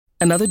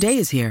Another day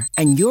is here,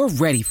 and you're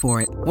ready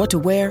for it. What to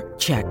wear?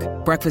 Check.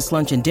 Breakfast,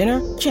 lunch, and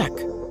dinner? Check.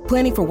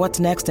 Planning for what's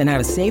next and how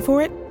to save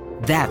for it?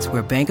 That's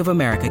where Bank of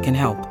America can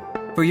help.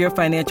 For your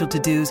financial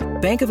to-dos,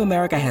 Bank of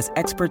America has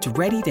experts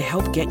ready to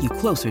help get you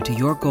closer to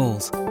your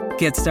goals.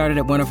 Get started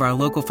at one of our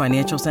local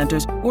financial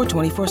centers or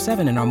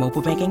 24/7 in our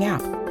mobile banking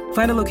app.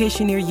 Find a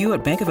location near you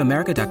at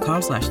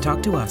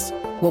bankofamerica.com/talktous.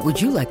 What would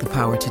you like the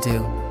power to do?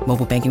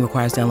 Mobile banking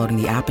requires downloading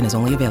the app and is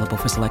only available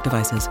for select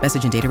devices.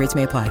 Message and data rates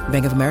may apply.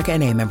 Bank of America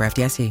N.A., member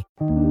FDIC.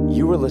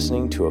 You are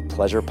listening to a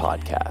Pleasure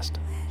podcast.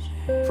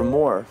 For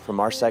more from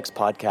our Sex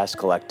Podcast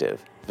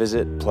Collective,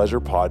 visit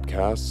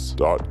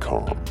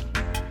pleasurepodcasts.com.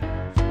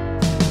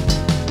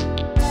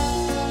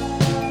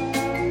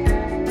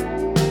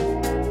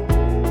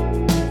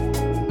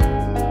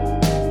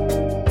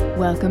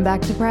 Welcome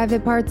back to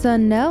Private Parts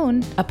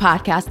Unknown, a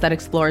podcast that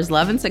explores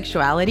love and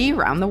sexuality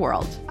around the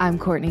world. I'm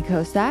Courtney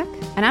Kostak.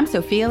 And I'm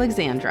Sophia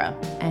Alexandra.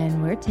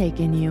 And we're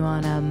taking you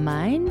on a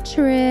mind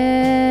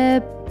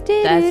trip.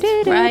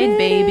 That's right,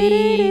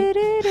 baby.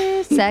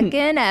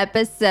 Second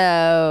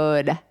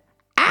episode.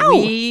 Ow!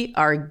 We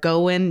are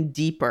going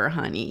deeper,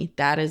 honey.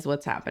 That is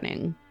what's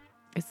happening.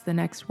 It's the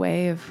next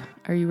wave.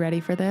 Are you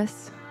ready for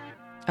this?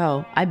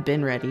 Oh, I've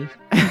been ready.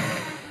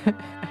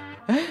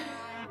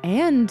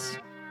 And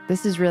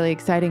this is really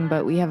exciting,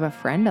 but we have a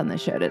friend on the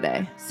show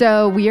today.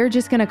 So we are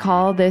just going to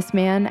call this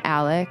man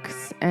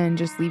Alex and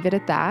just leave it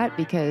at that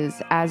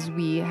because as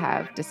we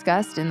have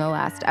discussed in the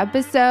last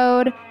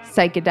episode,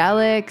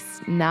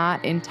 psychedelics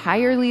not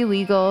entirely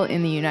legal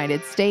in the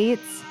United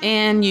States.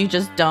 And you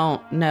just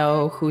don't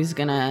know who's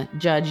going to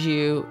judge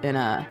you in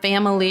a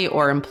family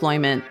or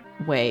employment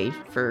way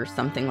for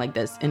something like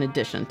this in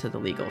addition to the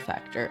legal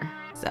factor.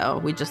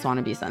 So we just want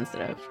to be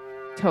sensitive.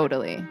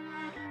 Totally.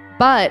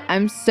 But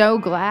I'm so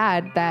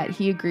glad that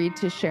he agreed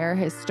to share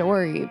his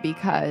story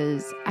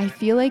because I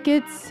feel like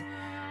it's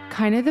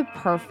kind of the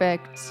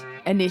perfect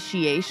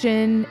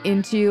initiation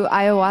into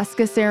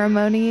ayahuasca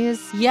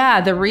ceremonies.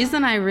 Yeah, the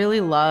reason I really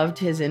loved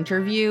his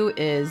interview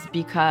is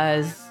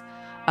because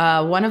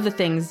one of the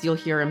things you'll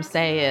hear him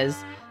say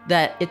is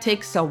that it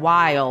takes a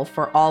while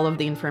for all of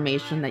the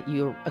information that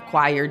you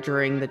acquire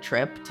during the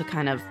trip to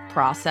kind of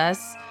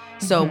process.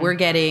 So we're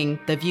getting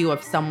the view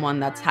of someone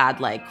that's had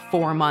like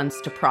 4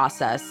 months to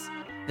process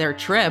their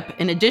trip.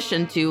 In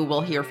addition to, we'll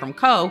hear from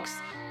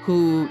Cokes,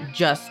 who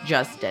just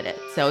did it.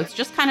 So it's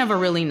just kind of a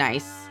really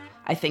nice,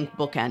 I think,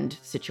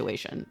 bookend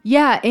situation.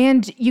 Yeah,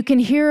 and you can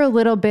hear a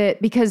little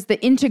bit because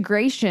the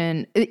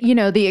integration, you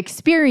know, the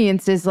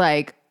experience is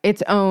like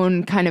its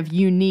own kind of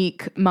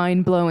unique,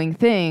 mind-blowing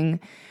thing.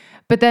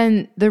 But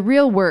then the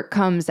real work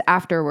comes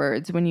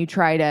afterwards when you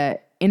try to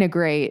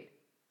integrate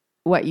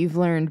what you've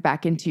learned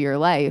back into your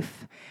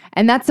life.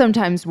 And that's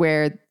sometimes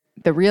where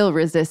the real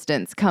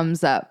resistance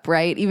comes up,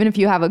 right? Even if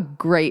you have a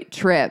great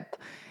trip,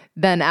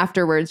 then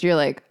afterwards you're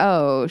like,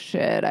 oh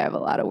shit, I have a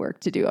lot of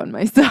work to do on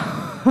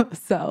myself.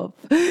 So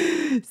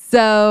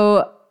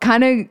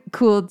kind of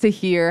cool to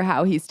hear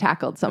how he's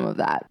tackled some of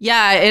that.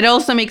 Yeah, it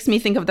also makes me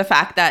think of the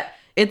fact that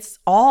it's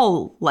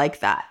all like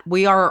that.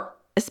 We are,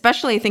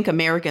 especially I think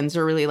Americans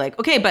are really like,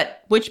 okay,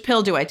 but which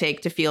pill do I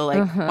take to feel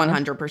like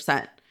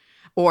 100%?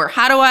 Or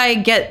how do I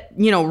get,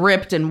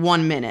 ripped in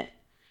 1 minute?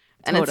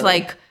 And It's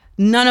like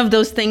none of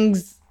those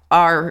things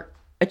are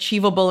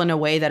achievable in a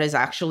way that is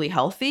actually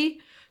healthy.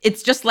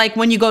 It's just like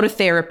when you go to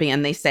therapy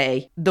and they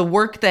say the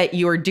work that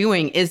you're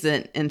doing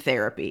isn't in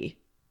therapy.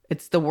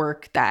 It's the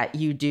work that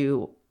you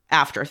do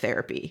after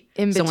therapy.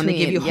 So when they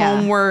give you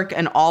homework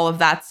and all of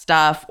that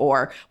stuff,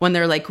 or when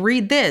they're like,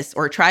 read this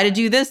or try to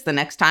do this the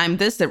next time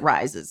this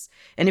arises.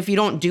 And if you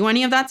don't do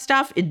any of that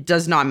stuff, it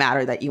does not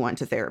matter that you went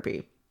to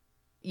therapy.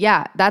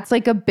 Yeah, that's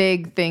like a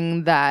big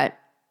thing that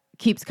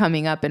keeps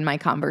coming up in my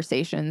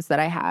conversations that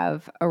I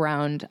have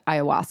around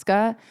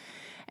ayahuasca.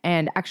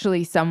 And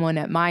actually someone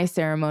at my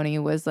ceremony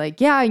was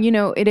like, yeah,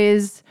 it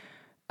is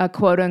a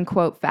quote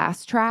unquote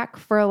fast track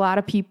for a lot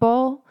of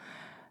people,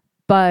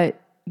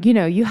 but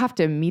you have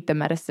to meet the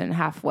medicine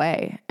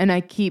halfway. And I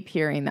keep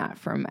hearing that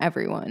from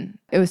everyone.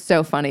 It was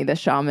so funny. The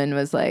shaman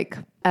was like,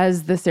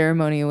 as the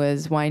ceremony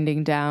was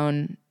winding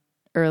down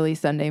early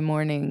Sunday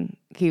morning,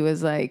 he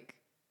was like,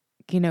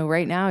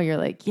 right now you're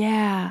like,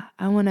 yeah,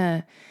 I want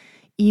to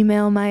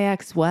email my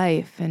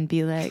ex-wife and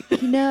be like,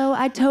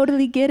 I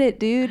totally get it,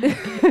 dude.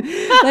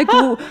 Like,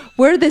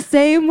 we're the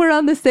same. We're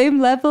on the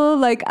same level.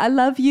 Like, I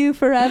love you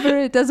forever.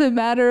 It doesn't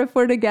matter if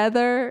we're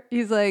together.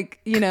 He's like,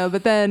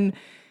 but then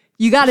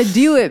you got to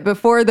do it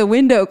before the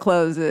window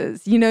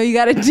closes. You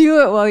got to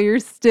do it while you're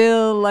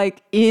still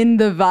like in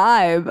the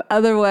vibe.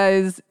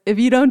 Otherwise, if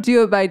you don't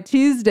do it by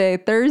Tuesday,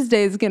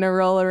 Thursday's going to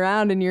roll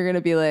around and you're going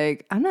to be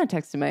like, I'm not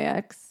texting my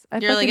ex.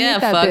 You're like, yeah,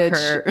 fuck bitch.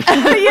 her.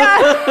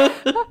 Yeah.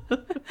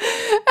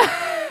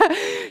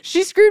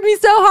 She screwed me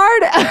so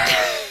hard.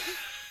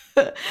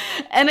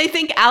 And I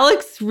think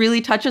Alex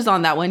really touches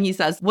on that when he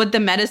says what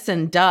the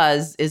medicine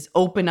does is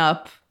open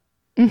up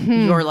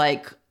your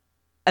like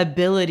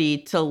ability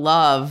to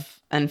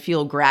love and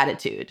feel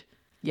gratitude.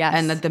 Yes.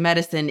 And that the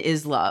medicine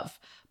is love.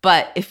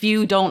 But if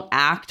you don't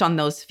act on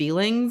those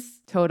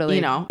feelings, Totally.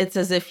 you know, it's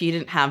as if you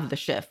didn't have the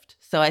shift.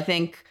 So I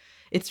think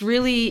it's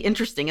really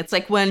interesting. It's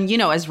like when, you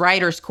know, as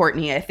writers,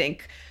 Courtney, I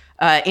think,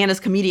 and as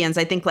comedians,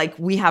 I think like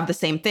we have the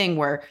same thing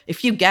where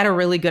if you get a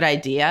really good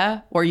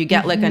idea or you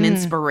get like an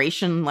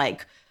inspiration,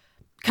 like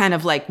kind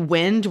of like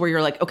wind where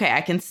you're like, okay,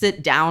 I can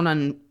sit down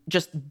and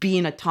just be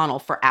in a tunnel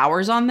for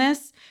hours on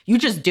this. You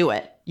just do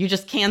it. You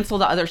just cancel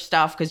the other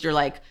stuff because you're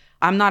like,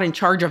 I'm not in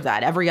charge of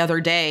that. Every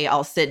other day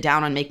I'll sit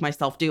down and make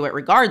myself do it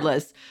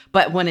regardless.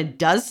 But when it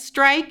does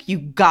strike, you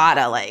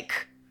gotta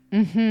like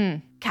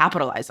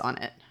capitalize on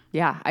it.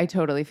 Yeah, I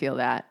totally feel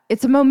that.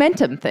 It's a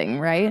momentum thing,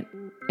 right?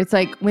 It's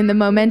like when the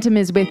momentum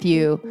is with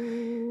you,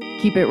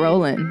 keep it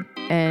rolling.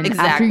 And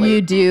after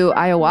you do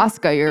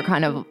ayahuasca, you're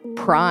kind of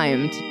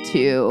primed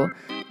to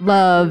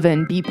love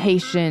and be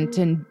patient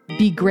and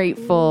be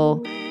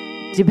grateful,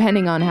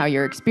 depending on how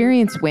your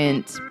experience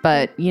went.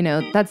 But, you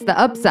know, that's the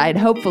upside.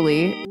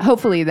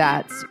 Hopefully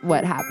that's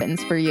what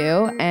happens for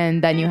you.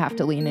 And then you have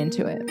to lean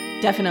into it.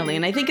 Definitely.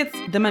 And I think it's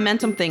the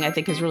momentum thing, I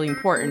think, is really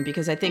important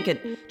because I think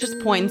it just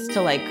points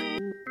to like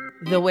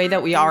the way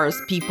that we are as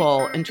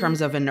people in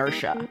terms of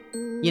inertia.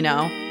 You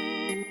know,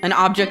 an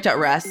object at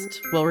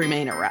rest will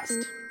remain at rest.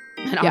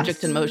 An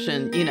object in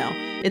motion, you know,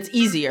 it's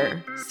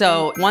easier.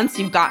 So once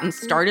you've gotten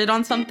started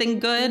on something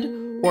good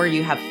or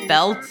you have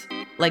felt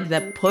like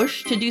the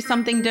push to do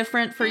something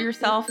different for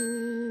yourself,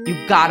 you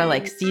gotta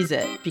like seize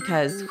it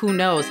because who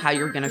knows how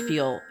you're gonna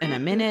feel in a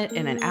minute,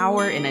 in an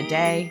hour, in a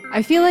day.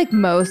 I feel like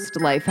most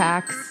life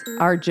hacks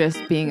are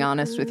just being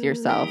honest with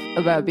yourself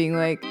about being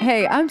like,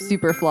 hey, I'm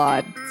super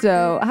flawed.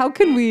 So how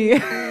can we,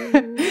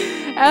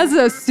 as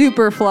a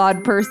super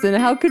flawed person,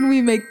 how can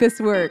we make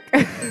this work?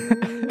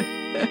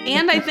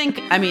 And I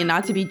think, I mean,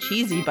 not to be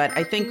cheesy, but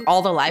I think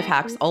all the life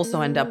hacks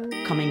also end up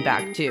coming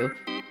back to,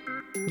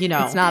 you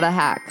know. It's not a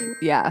hack.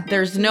 Yeah.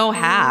 There's no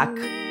hack.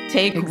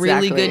 Take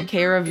really good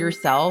care of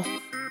yourself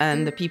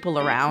and the people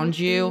around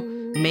you.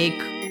 Make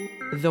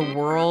the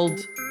world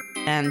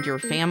and your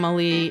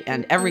family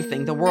and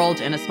everything, the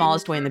world in the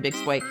smallest way and the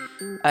biggest way,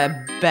 a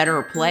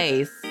better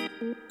place.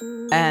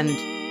 And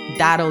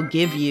that'll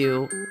give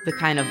you the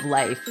kind of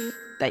life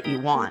that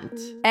you want.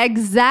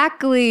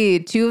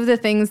 Exactly. Two of the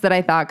things that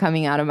I thought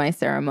coming out of my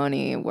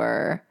ceremony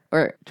were,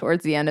 or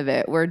towards the end of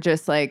it, were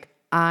just like,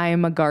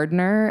 I'm a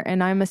gardener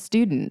and I'm a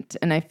student.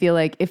 And I feel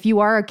like if you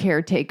are a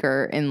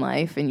caretaker in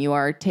life and you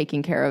are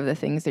taking care of the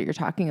things that you're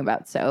talking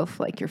about, Soph,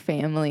 like your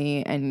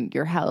family and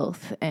your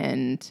health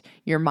and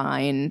your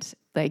mind,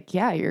 like,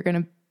 yeah, you're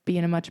going to be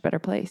in a much better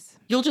place.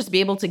 You'll just be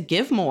able to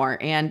give more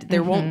and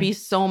there won't be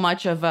so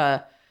much of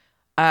a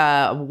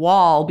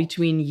wall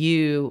between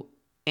you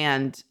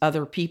and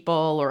other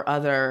people or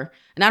other,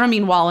 and I don't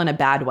mean wall in a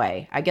bad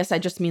way. I guess I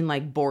just mean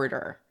like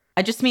border.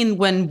 I just mean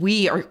when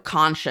we are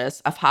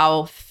conscious of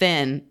how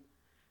thin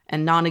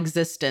and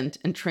non-existent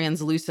and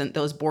translucent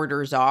those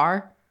borders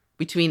are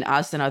between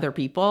us and other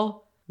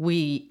people,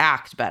 we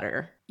act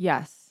better.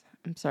 Yes.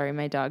 I'm sorry,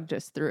 my dog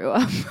just threw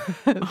up.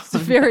 It's a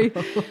very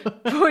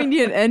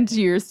poignant end to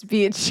your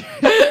speech.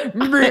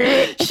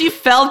 She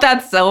felt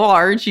that so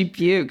hard, she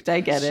puked.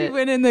 I get it. She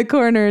went in the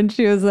corner and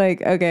she was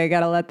like, okay, I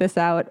gotta let this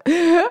out.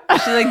 She's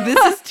like, this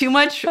is too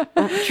much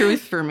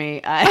truth for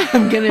me.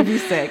 I'm gonna be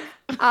sick.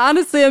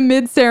 Honestly, I'm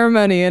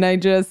mid-ceremony and I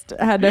just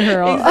had to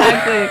hurl.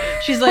 Exactly.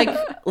 She's like,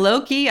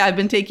 low-key, I've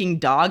been taking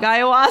dog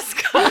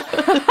ayahuasca.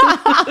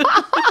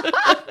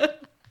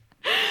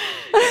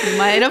 You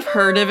might have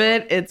heard of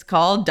it. It's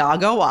called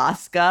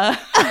Doggawaska.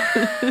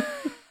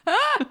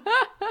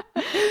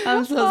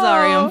 I'm so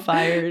sorry, I'm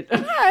fired.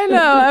 I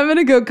know. I'm going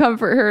to go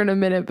comfort her in a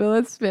minute, but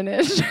let's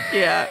finish.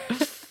 Yeah.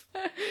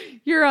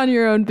 You're on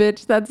your own,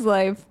 bitch. That's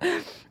life.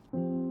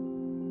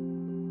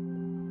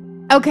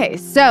 Okay,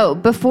 so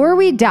before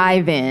we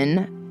dive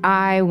in,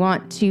 I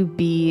want to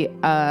be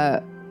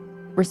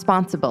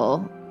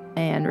responsible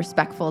and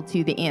respectful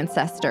to the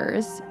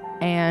ancestors.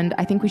 And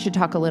I think we should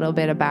talk a little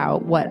bit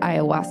about what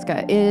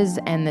ayahuasca is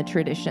and the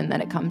tradition that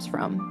it comes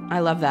from. I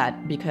love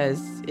that because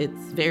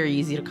it's very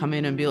easy to come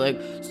in and be like,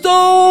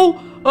 so,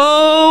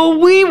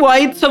 we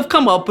whites have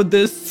come up with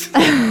this. You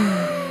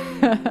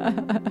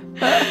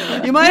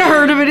might have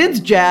heard of it. It's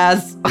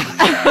jazz.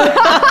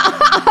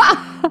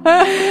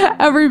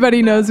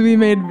 Everybody knows we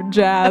made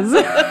jazz.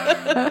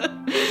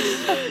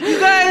 You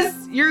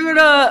guys, you're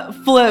gonna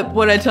flip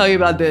when I tell you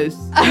about this.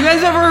 You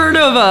guys ever heard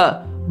of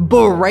a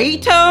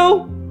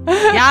burrito?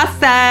 Yeah,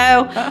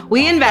 so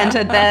we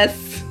invented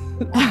this.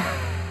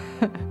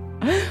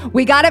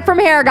 We got it from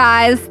here,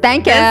 guys.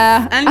 Thank you.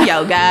 And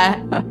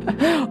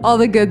yoga. All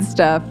the good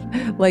stuff,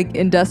 like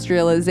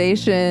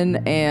industrialization,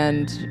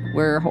 and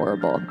we're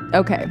horrible.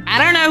 Okay.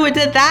 I don't know who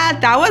did that.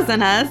 That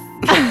wasn't us.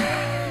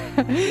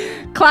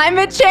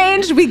 Climate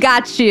change, we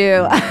got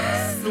you.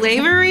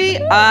 Slavery?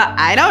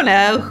 I don't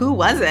know. Who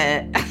was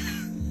it?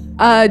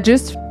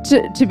 Just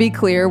to be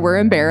clear, we're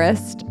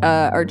embarrassed.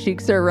 Our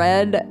cheeks are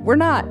red. We're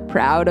not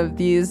proud of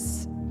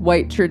these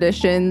white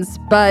traditions,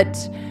 but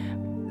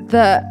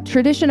the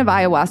tradition of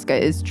ayahuasca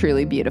is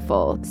truly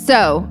beautiful.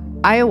 So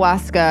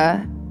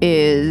ayahuasca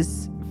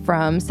is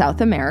from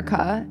South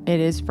America. It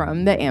is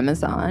from the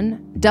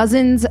Amazon.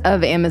 Dozens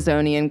of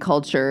Amazonian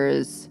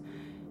cultures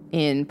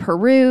in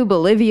Peru,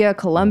 Bolivia,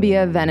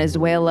 Colombia,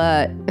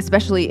 Venezuela,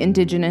 especially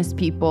indigenous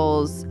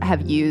peoples,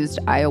 have used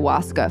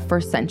ayahuasca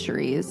for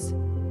centuries,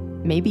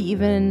 maybe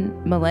even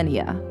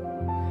millennia.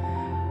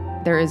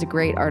 There is a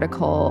great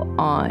article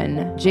on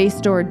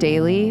JSTOR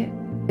Daily.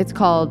 It's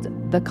called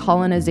The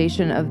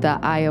Colonization of the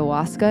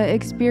Ayahuasca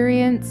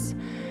Experience.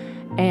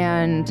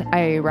 And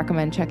I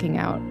recommend checking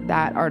out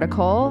that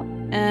article.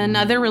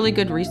 Another really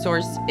good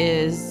resource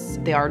is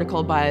the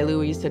article by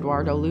Luis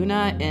Eduardo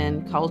Luna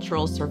in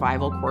Cultural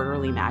Survival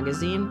Quarterly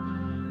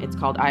magazine. It's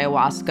called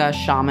Ayahuasca,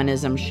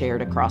 Shamanism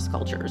Shared Across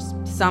Cultures.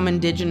 Some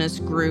indigenous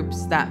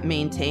groups that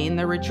maintain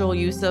the ritual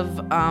use of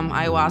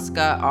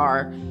ayahuasca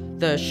are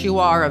the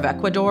Shuar of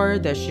Ecuador,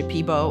 the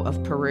Shipibo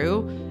of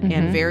Peru,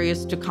 and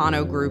various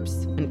Tucano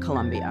groups in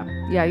Colombia.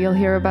 Yeah, you'll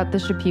hear about the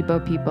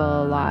Shipibo people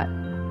a lot.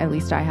 At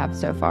least I have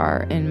so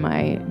far in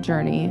my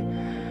journey,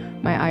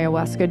 my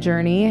ayahuasca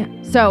journey.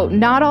 So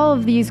not all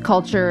of these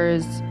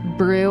cultures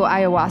brew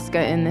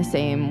ayahuasca in the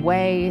same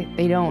way.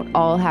 They don't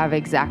all have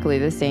exactly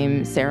the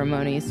same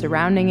ceremonies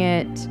surrounding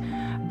it,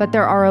 but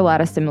there are a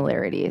lot of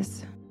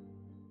similarities.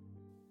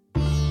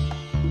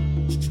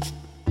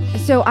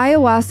 So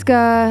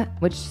ayahuasca,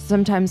 which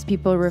sometimes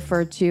people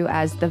refer to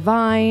as the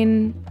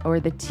vine or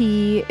the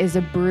tea, is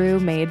a brew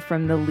made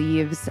from the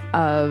leaves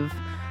of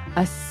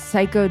a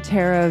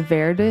Psychotera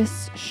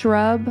verdis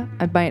shrub.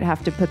 I might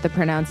have to put the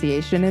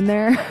pronunciation in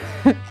there.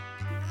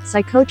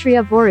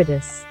 Psychotria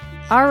viridis.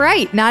 All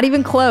right, not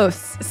even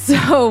close.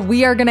 So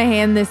we are going to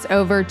hand this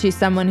over to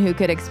someone who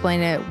could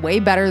explain it way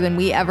better than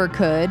we ever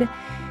could.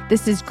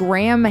 This is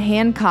Graham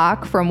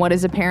Hancock from what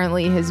is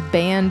apparently his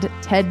banned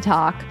TED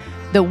Talk,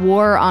 The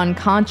War on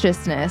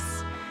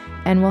Consciousness.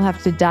 And we'll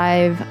have to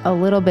dive a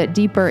little bit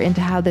deeper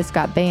into how this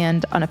got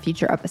banned on a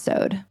future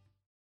episode.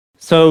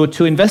 So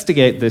to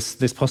investigate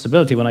this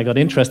possibility, when I got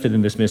interested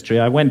in this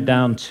mystery, I went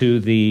down to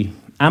the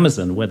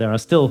Amazon, where there are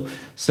still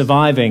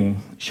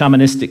surviving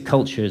shamanistic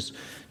cultures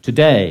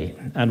today,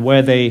 and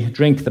where they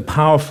drink the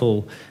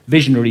powerful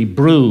visionary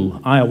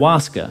brew,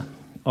 ayahuasca,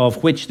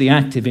 of which the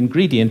active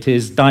ingredient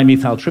is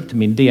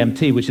dimethyltryptamine,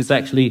 DMT, which is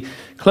actually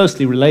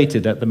closely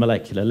related at the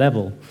molecular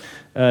level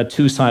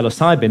to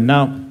psilocybin.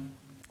 Now,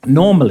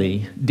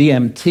 normally,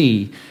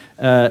 DMT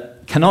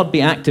cannot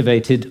be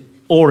activated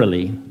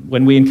orally.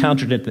 When we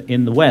encounter it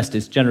in the West,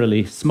 it's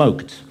generally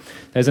smoked.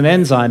 There's an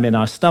enzyme in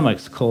our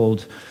stomachs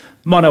called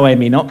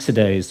monoamine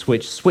oxidase,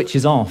 which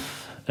switches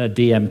off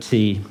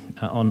DMT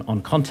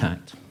on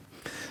contact.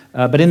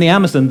 But in the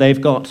Amazon, they've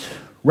got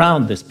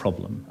round this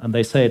problem, and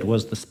they say it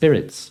was the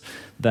spirits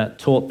that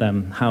taught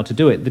them how to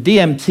do it. The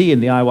DMT in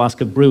the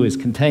ayahuasca brew is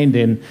contained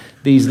in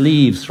these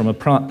leaves from a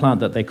plant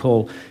that they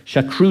call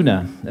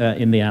chacruna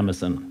in the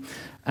Amazon.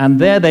 And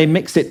there they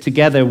mix it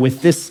together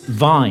with this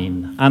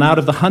vine. And out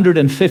of the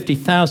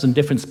 150,000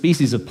 different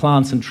species of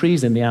plants and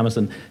trees in the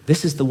Amazon,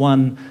 this is the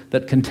one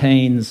that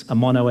contains a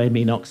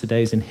monoamine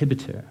oxidase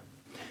inhibitor,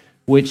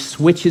 which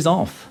switches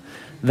off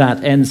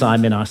that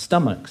enzyme in our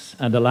stomachs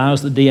and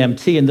allows the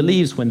DMT in the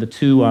leaves, when the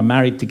two are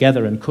married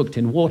together and cooked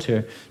in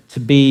water, to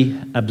be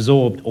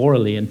absorbed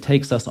orally, and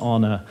takes us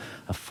on a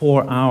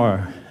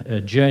 4-hour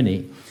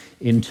journey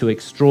into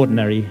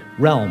extraordinary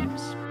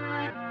realms.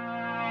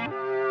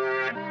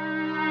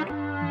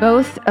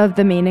 Both of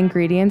the main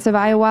ingredients of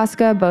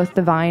ayahuasca, both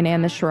the vine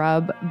and the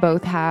shrub,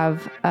 both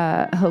have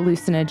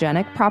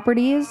hallucinogenic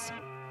properties.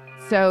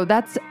 So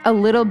that's a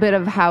little bit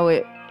of how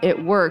it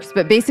works.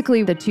 But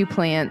basically, the two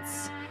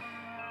plants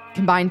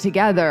combined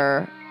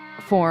together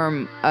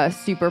form a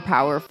super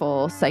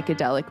powerful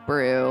psychedelic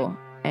brew,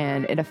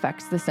 and it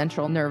affects the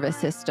central nervous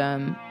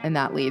system, and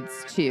that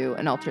leads to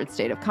an altered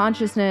state of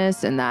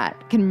consciousness, and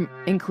that can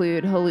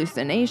include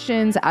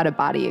hallucinations,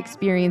 out-of-body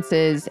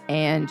experiences,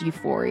 and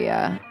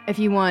euphoria. If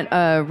you want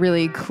a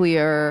really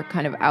clear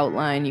kind of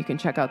outline, you can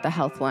check out the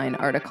Healthline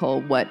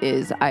article, What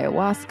is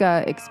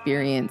Ayahuasca?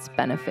 Experience,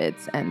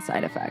 Benefits, and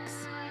Side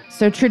Effects.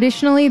 So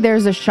traditionally,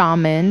 there's a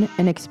shaman,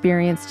 an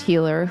experienced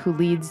healer, who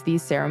leads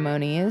these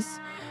ceremonies.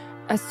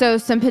 So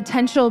some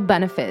potential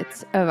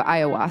benefits of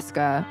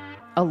ayahuasca.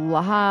 A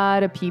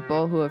lot of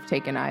people who have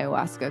taken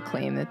ayahuasca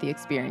claim that the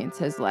experience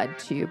has led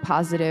to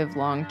positive,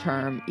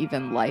 long-term,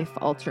 even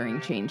life-altering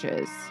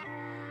changes.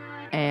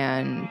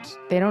 And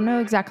they don't know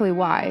exactly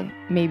why.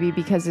 Maybe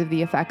because of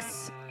the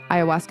effects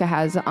ayahuasca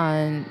has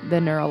on the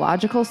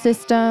neurological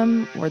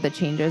system or the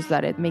changes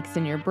that it makes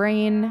in your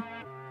brain.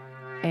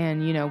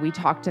 And, you know, we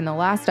talked in the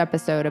last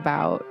episode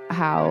about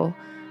how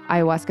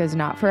ayahuasca is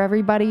not for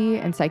everybody,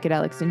 and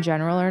psychedelics in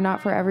general are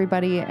not for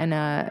everybody, and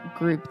a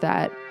group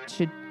that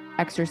should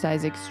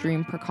exercise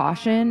extreme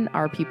precaution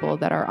are people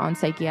that are on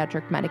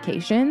psychiatric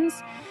medications.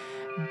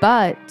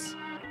 But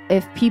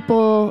if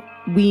people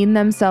wean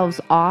themselves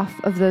off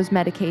of those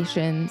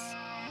medications,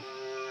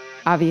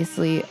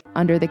 obviously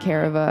under the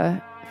care of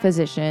a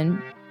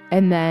physician,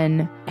 and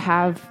then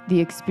have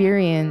the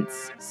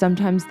experience,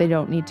 sometimes they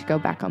don't need to go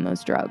back on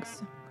those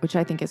drugs, which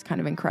I think is kind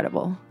of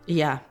incredible.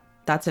 Yeah,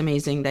 that's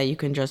amazing that you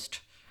can just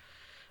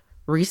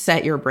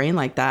reset your brain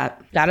like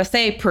that. Gotta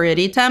say,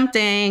 pretty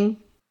tempting.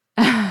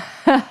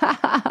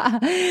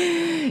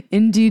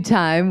 In due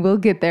time, we'll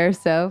get there,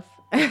 Soph.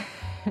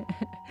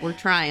 We're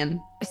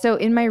trying. So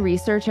in my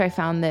research, I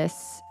found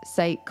this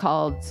site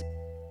called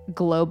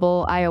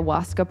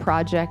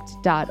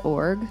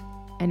globalayahuascaproject.org,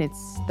 and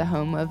it's the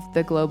home of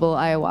the Global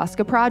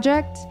Ayahuasca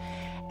Project.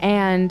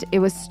 And it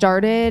was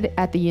started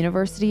at the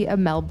University of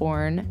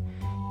Melbourne,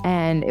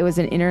 and it was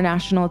an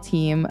international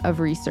team of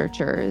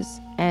researchers.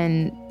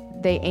 And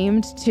they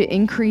aimed to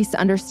increase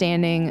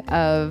understanding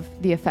of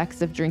the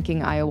effects of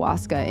drinking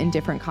ayahuasca in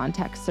different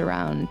contexts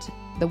around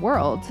the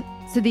world.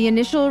 So the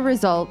initial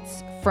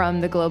results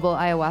from the Global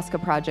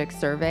Ayahuasca Project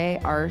survey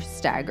are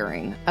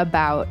staggering.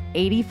 About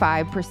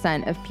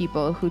 85% of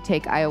people who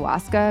take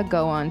ayahuasca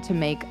go on to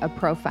make a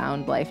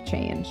profound life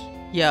change.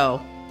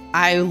 Yo,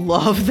 I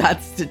love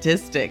that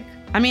statistic.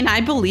 I mean, I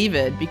believe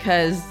it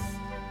because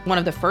one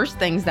of the first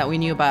things that we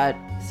knew about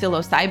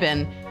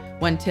psilocybin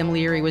when Tim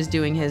Leary was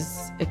doing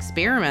his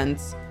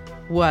experiments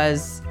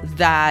was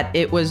that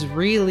it was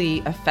really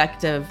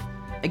effective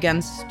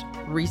against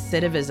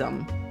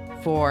recidivism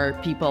for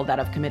people that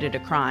have committed a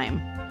crime.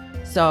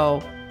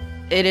 So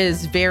it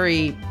is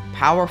very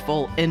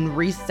powerful in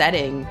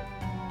resetting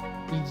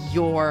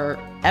your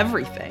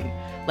everything.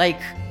 Like,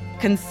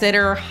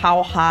 consider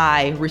how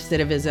high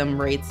recidivism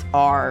rates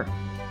are,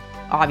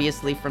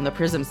 obviously from the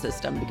PRISM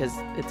system, because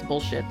it's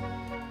bullshit.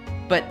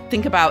 But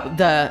think about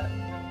the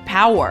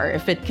power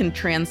if it can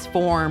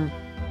transform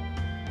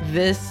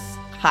this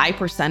high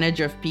percentage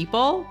of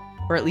people,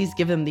 or at least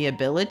give them the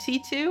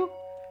ability to.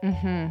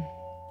 The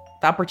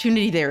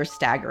opportunity there is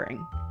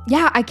staggering.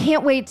 Yeah, I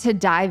can't wait to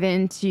dive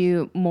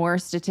into more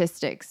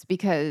statistics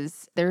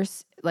because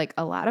there's like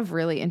a lot of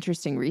really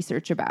interesting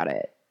research about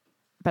it.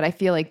 But I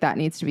feel like that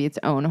needs to be its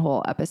own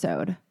whole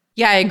episode.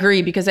 Yeah, I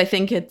agree, because I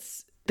think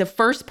it's the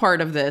first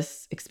part of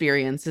this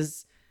experience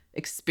is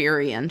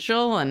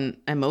experiential and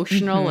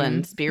emotional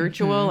and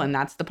spiritual, and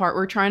that's the part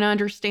we're trying to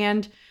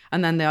understand.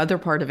 And then the other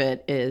part of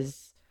it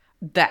is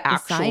the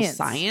actual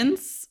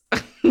science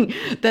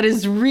that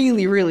is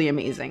really, really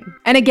amazing.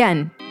 And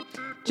again,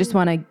 just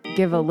want to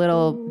give a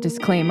little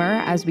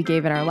disclaimer, as we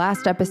gave in our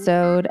last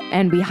episode,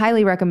 and we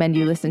highly recommend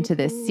you listen to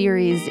this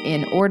series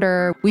in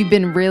order. We've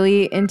been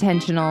really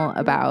intentional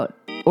about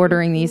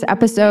ordering these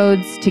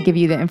episodes to give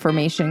you the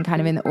information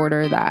kind of in the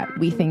order that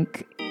we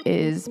think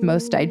is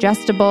most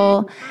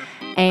digestible.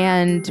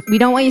 And we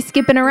don't want you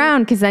skipping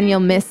around because then you'll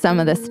miss some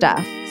of the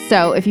stuff.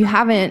 So if you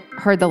haven't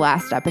heard the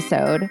last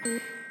episode,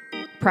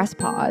 press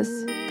pause,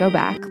 go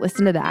back,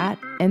 listen to that,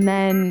 and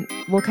then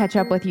we'll catch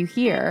up with you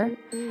here.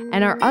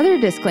 And our other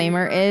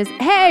disclaimer is,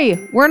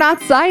 hey, we're not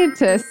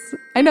scientists.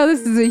 I know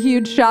this is a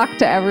huge shock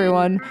to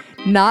everyone.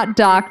 Not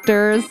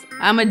doctors.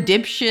 I'm a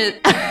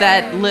dipshit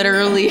that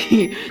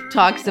literally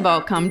talks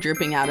about cum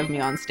dripping out of me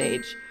on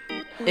stage.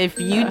 If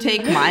you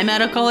take my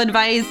medical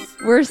advice,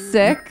 we're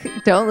sick.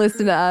 Don't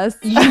listen to us.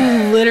 You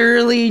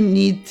literally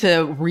need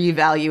to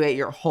reevaluate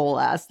your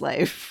whole ass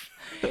life.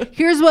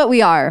 Here's what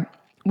we are.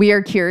 We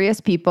are curious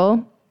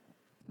people.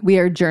 We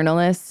are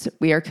journalists.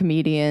 We are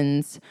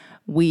comedians.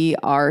 We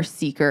are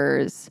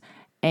seekers.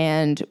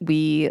 And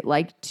we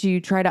like to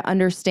try to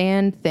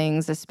understand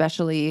things,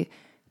 especially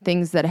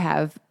things that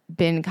have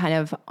been kind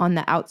of on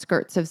the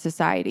outskirts of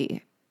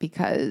society,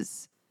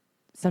 because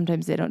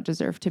sometimes they don't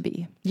deserve to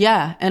be.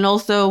 Yeah. And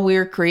also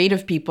we're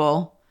creative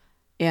people.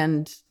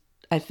 And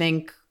I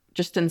think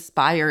just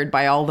inspired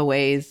by all the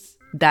ways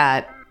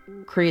that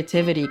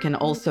creativity can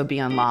also be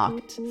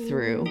unlocked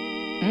through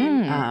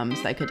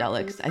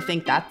psychedelics. I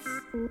think that's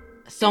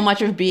so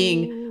much of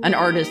being an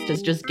artist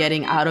is just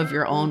getting out of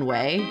your own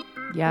way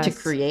to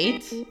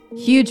create.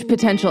 Huge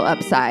potential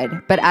upside.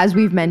 But as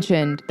we've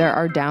mentioned, there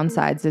are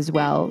downsides as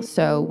well.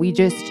 So we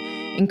just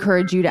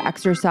encourage you to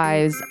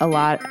exercise a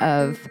lot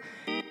of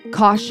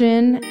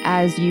caution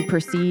as you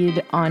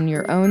proceed on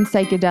your own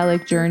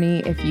psychedelic journey.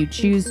 If you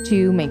choose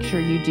to, make sure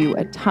you do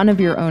a ton of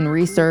your own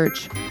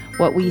research.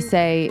 What we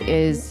say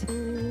is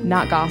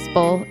not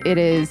gospel. It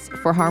is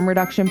for harm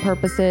reduction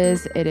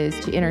purposes. It is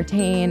to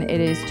entertain.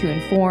 It is to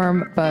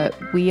inform. But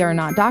we are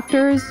not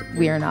doctors.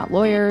 We are not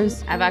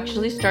lawyers. I've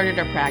actually started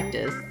a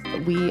practice.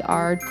 We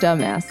are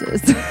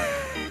dumbasses.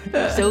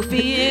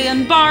 Sophia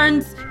and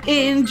Barnes,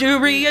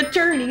 injury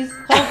attorneys.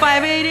 Call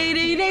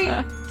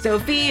 58888.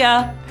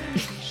 Sophia.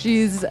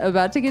 She's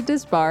about to get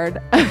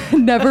disbarred.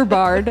 Never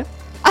barred.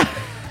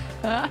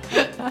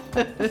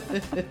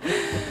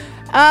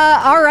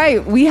 All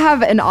right. We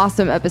have an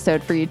awesome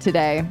episode for you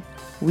today.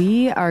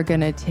 We are going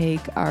to take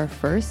our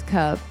first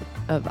cup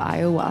of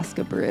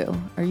ayahuasca brew.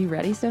 Are you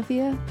ready,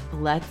 Sophia?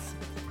 Let's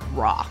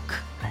rock.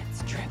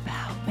 Let's trip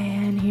out,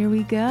 man. Here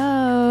we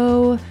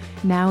go.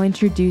 Now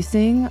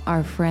introducing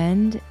our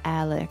friend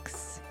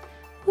Alex.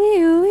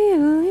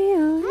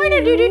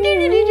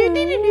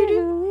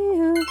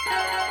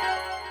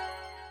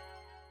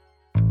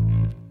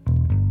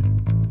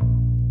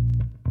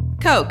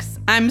 Cokes,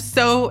 I'm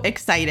so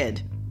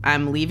excited.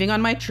 I'm leaving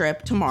on my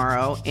trip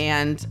tomorrow,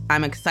 and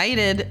I'm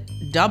excited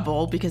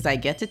double because I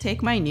get to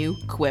take my new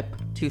Quip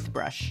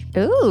toothbrush.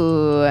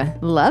 Ooh,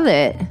 love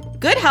it.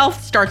 Good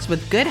health starts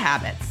with good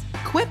habits.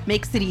 Quip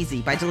makes it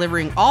easy by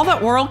delivering all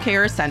the oral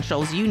care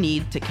essentials you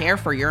need to care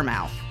for your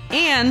mouth.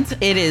 And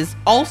it is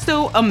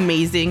also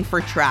amazing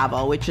for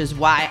travel, which is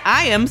why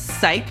I am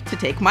psyched to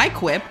take my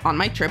Quip on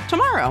my trip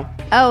tomorrow.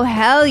 Oh,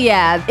 hell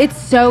yeah. It's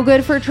so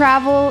good for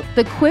travel.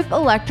 The Quip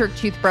electric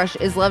toothbrush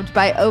is loved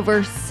by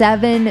over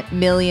 7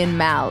 million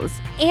mouths.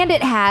 And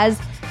it has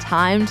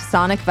timed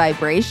sonic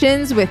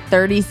vibrations with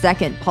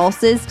 30-second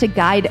pulses to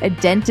guide a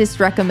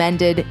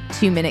dentist-recommended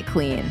 2-minute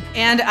clean.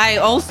 And I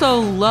also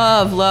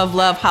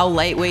love how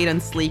lightweight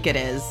and sleek it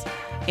is.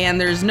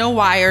 And there's no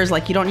wires,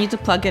 like you don't need to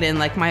plug it in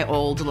like my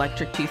old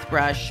electric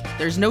toothbrush.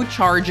 There's no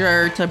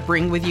charger to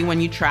bring with you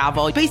when you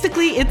travel.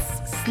 Basically,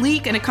 it's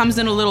sleek and it comes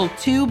in a little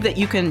tube that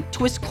you can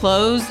twist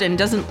closed and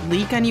doesn't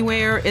leak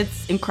anywhere.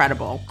 It's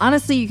incredible.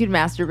 Honestly, you could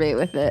masturbate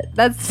with it.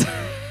 That's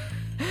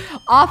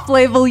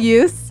off-label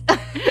use.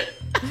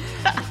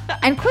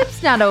 And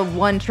Quip's not a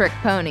one-trick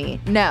pony,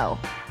 no.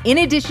 In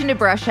addition to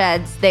brush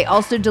heads, they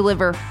also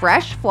deliver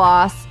fresh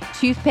floss,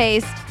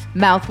 toothpaste,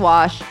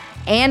 mouthwash,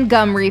 and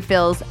gum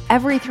refills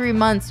every 3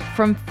 months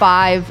from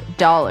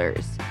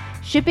 $5.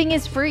 Shipping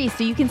is free,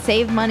 so you can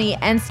save money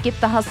and skip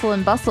the hustle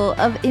and bustle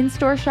of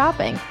in-store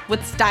shopping.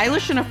 With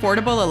stylish and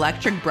affordable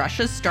electric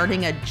brushes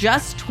starting at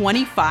just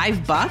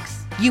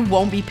 $25, you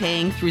won't be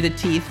paying through the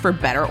teeth for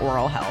better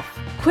oral health.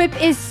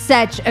 Quip is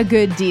such a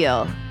good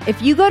deal.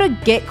 If you go to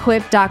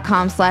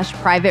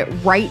getquip.com/private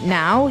right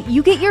now,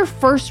 you get your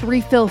first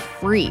refill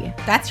free.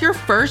 That's your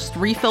first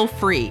refill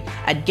free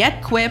at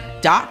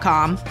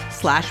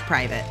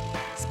getquip.com/private.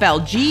 Spell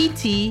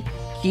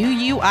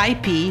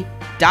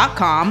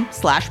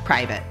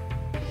GTQUIP.com/private.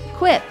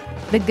 Quip,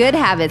 the good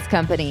habits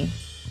company.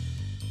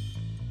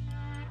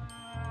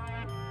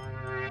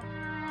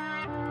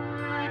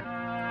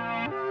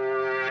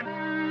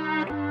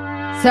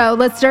 So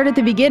let's start at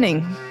the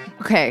beginning.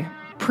 Okay,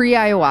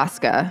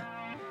 pre-ayahuasca.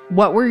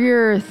 What were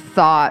your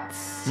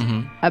thoughts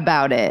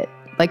about it?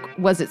 Like,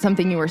 was it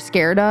something you were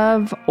scared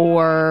of,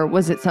 or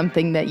was it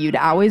something that you'd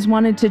always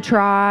wanted to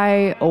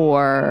try,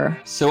 or?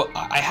 So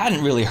I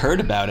hadn't really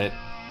heard about it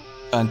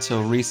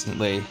until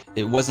recently.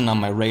 It wasn't on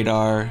my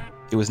radar.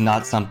 It was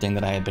not something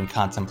that I had been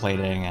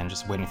contemplating and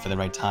just waiting for the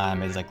right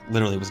time. It was like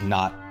literally was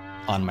not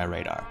on my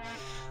radar.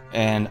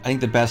 And I think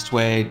the best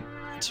way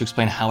to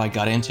explain how I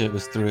got into it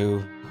was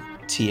through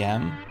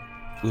TM,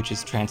 which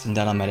is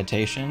Transcendental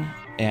Meditation.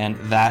 And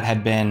that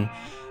had been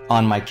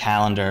on my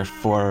calendar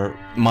for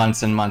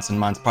months and months and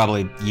months,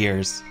 probably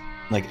years.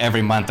 Like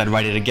every month I'd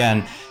write it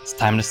again. It's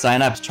time to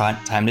sign up, it's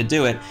time to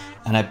do it.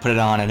 And I'd put it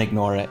on and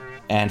ignore it.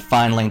 And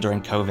finally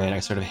during COVID, I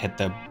sort of hit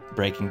the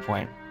breaking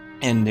point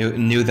and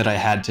knew that I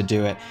had to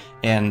do it.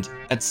 And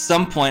at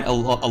some point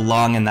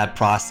along in that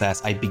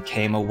process, I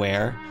became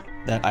aware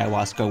that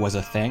ayahuasca was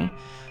a thing.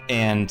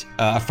 And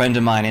a friend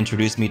of mine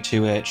introduced me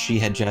to it. She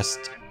had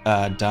just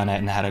done it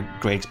and had a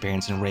great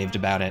experience and raved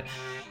about it.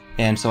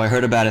 And so I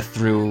heard about it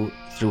through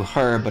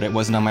her, but it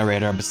wasn't on my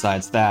radar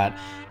besides that.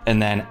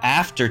 And then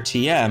after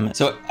TM,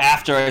 so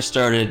after I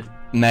started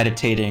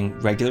meditating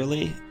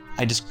regularly,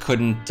 I just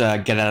couldn't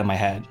get it out of my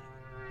head.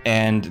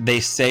 And they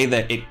say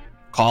that it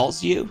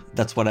calls you.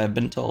 That's what I've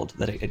been told,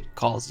 that it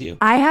calls you.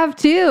 I have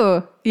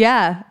too.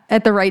 Yeah,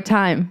 at the right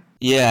time.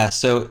 Yeah,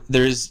 so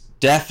there's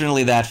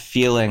definitely that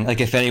feeling.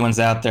 Like if anyone's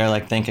out there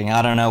like thinking,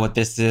 I don't know what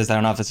this is, I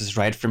don't know if this is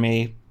right for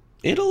me,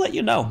 it'll let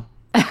you know.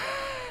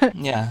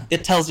 Yeah,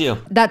 it tells you.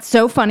 That's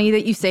so funny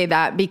that you say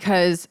that,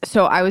 because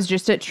so I was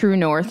just at True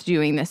North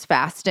doing this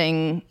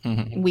fasting,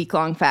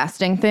 week-long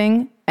fasting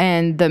thing.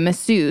 And the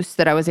masseuse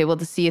that I was able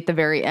to see at the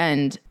very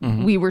end,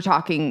 we were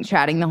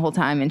chatting the whole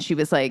time. And she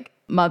was like,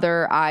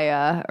 Mother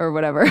Aya or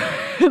whatever,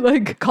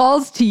 like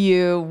calls to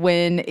you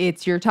when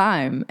it's your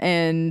time.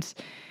 And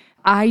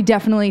I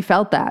definitely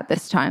felt that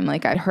this time.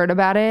 Like I'd heard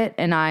about it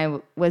and I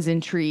was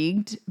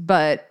intrigued,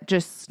 but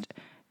just,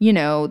 you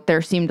know,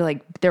 there seemed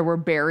like there were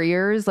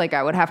barriers. Like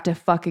I would have to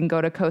fucking go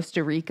to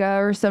Costa Rica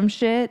or some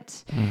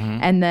shit.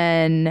 And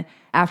then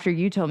after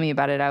you told me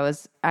about it,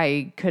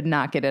 I could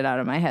not get it out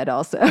of my head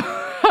also.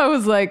 I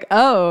was like,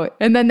 oh.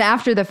 And then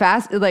after the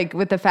fast, like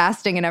with the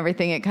fasting and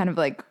everything, it kind of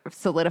like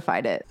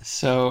solidified it.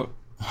 So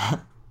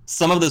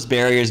some of those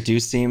barriers do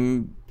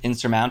seem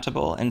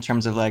insurmountable in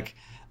terms of like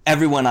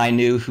everyone I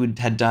knew who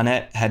had done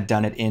it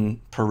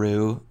in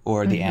Peru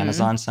or the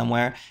Amazon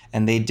somewhere,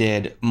 and they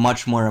did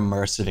much more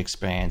immersive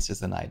experiences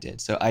than I did.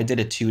 So I did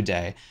a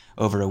 2-day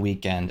over a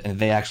weekend, and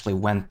they actually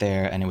went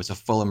there, and it was a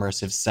full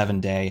immersive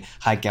 7-day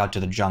hike out to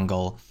the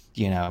jungle,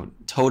 you know,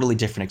 totally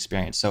different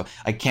experience. So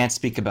I can't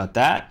speak about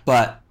that,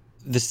 but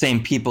the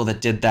same people that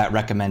did that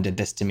recommended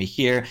this to me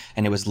here,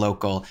 and it was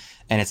local,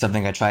 and it's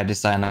something I tried to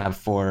sign up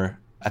for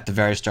at the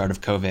very start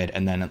of COVID,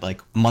 and then at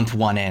like month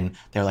 1 in,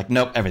 they were like,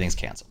 nope, everything's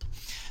canceled.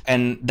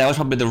 And that was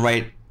probably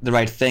the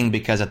right thing,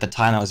 because at the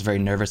time I was very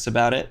nervous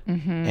about it.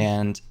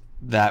 And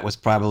that was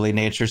probably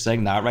nature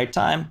saying, not right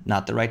time,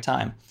 not the right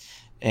time.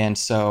 And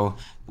so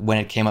when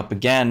it came up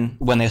again,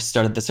 when they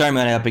started the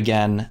ceremony up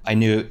again, I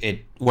knew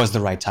it was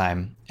the right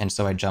time. And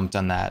so I jumped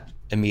on that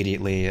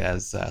immediately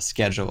as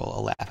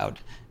schedule allowed.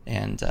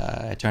 And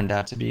it turned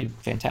out to be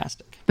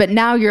fantastic. But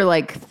now you're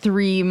like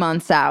 3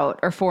 months out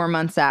or 4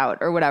 months out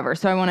or whatever.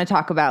 So I want to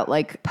talk about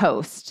like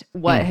post,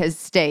 what has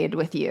stayed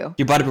with you.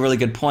 You brought up a really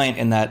good point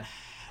in that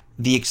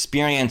the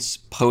experience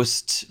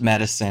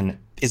post-medicine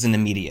isn't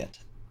immediate.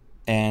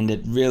 And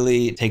it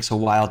really takes a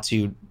while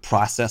to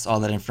process all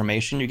that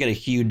information. You get a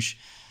huge,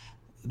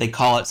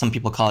 some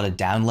people call it a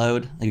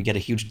download. You get a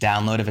huge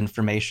download of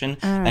information,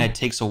 and it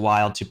takes a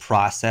while to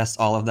process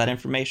all of that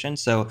information.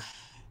 So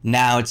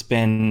now it's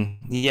been,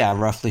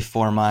 roughly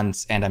 4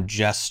 months, and I'm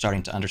just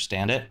starting to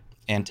understand it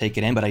and take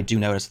it in. But I do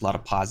notice a lot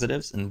of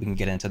positives, and we can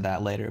get into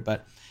that later.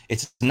 But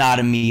it's not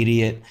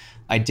immediate.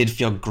 I did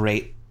feel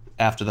great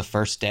after the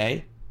first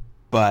day,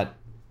 but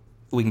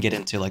we can get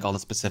into like all the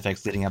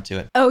specifics leading up to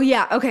it. Oh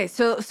yeah. Okay.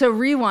 So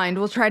rewind.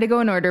 We'll try to go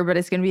in order, but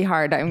it's going to be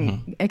hard.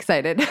 I'm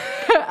excited.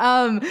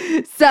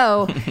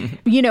 So,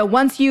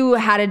 once you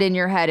had it in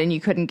your head and you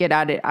couldn't get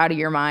out of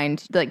your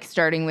mind, like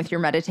starting with your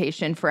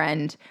meditation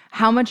friend,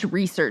 how much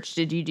research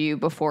did you do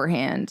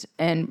beforehand?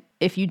 And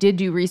if you did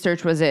do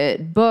research, was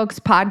it books,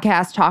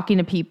 podcasts, talking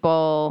to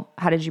people?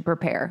 How did you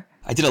prepare?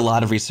 I did a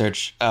lot of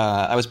research.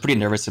 I was pretty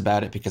nervous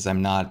about it because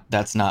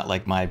that's not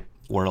like my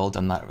world.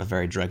 I'm not a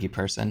very druggy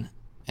person.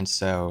 And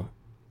so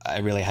I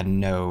really had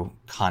no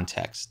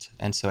context.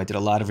 And so I did a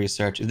lot of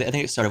research. I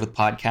think it started with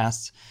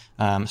podcasts,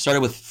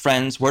 started with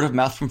friends, word of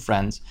mouth from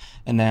friends.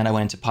 And then I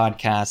went into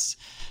podcasts,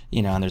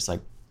 and there's like,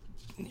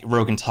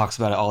 Rogan talks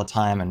about it all the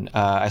time. And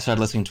I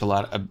started listening to a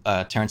lot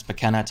of Terence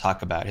McKenna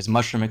talk about his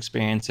mushroom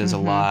experiences a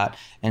lot.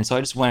 And so I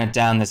just went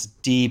down this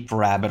deep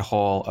rabbit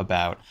hole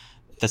about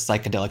the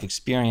psychedelic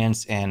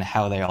experience and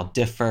how they all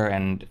differ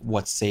and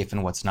what's safe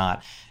and what's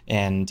not.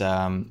 And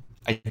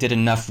I did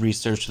enough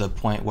research to the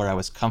point where I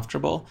was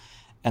comfortable.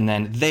 And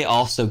then they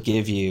also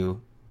give you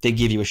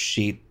a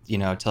sheet,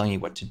 telling you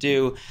what to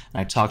do.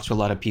 And I talked to a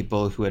lot of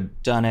people who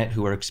had done it,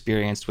 who were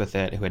experienced with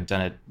it, who had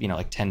done it,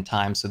 like 10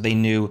 times. So they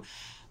knew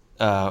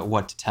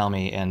what to tell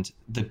me. And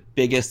the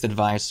biggest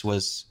advice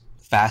was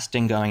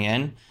fasting going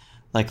in.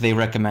 Like they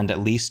recommend at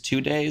least 2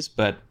 days,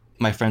 but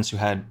my friends who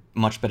had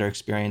much better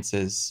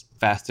experiences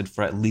fasted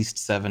for at least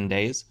 7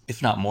 days,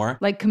 if not more.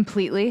 Like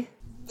completely?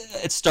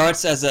 It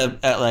starts as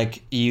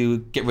like you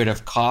get rid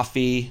of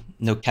coffee,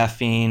 no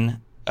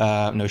caffeine,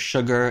 no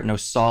sugar, no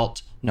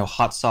salt, no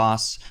hot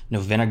sauce, no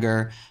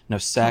vinegar, no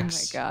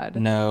sex, oh my God.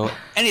 No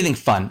anything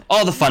fun,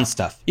 all the fun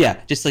stuff.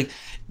 Yeah, just like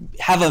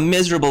have a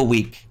miserable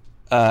week,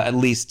 at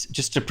least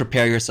just to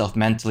prepare yourself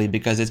mentally,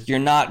 because you're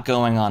not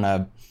going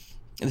on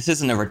this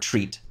isn't a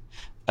retreat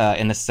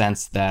in the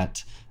sense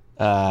that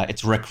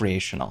it's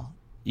recreational.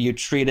 You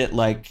treat it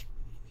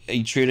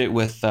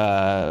with,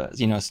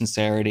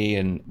 sincerity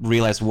and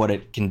realize what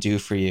it can do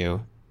for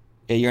you.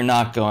 You're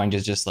not going to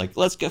just like,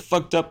 let's get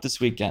fucked up this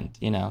weekend,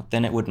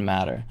 then it wouldn't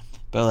matter.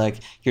 But like,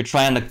 you're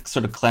trying to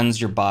sort of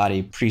cleanse your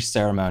body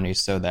pre-ceremony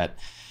so that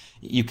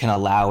you can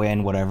allow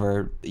in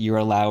whatever you're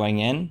allowing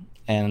in.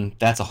 And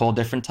that's a whole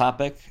different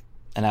topic.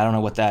 And I don't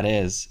know what that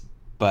is,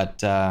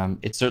 but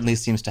it certainly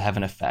seems to have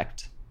an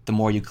effect. The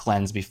more you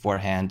cleanse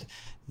beforehand,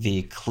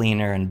 the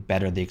cleaner and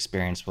better the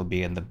experience will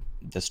be, and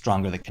the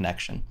stronger the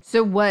connection.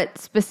 So what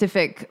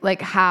specific,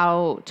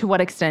 to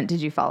what extent did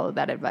you follow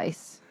that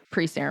advice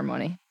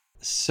pre-ceremony?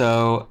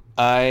 So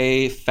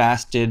I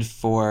fasted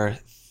for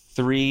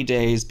 3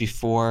 days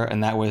before,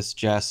 and that was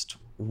just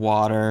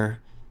water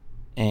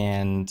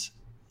and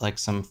like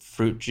some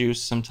fruit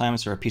juice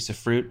sometimes, or a piece of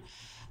fruit.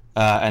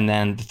 And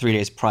then the 3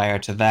 days prior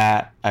to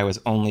that, I was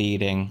only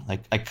eating,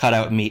 I cut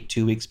out meat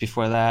 2 weeks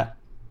before that.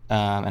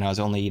 And I was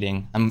only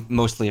eating, I'm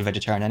mostly a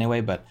vegetarian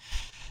anyway, but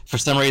for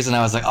some reason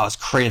I was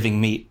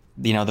craving meat,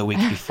 the week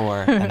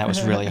before, and that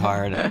was really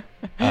hard.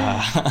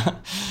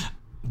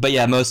 But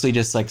yeah, mostly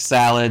just like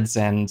salads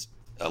and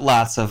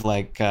lots of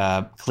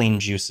clean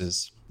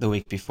juices the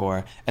week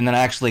before. And then I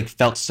actually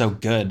felt so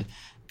good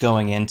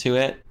going into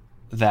it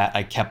that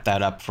I kept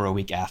that up for a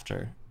week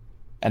after.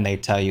 And they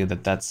tell you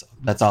that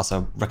that's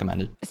also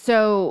recommended.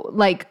 So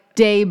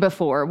day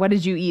before, what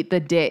did you eat the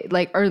day,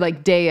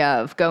 day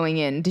of going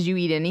in? Did you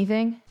eat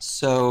anything?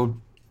 So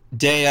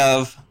day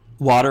of,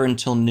 water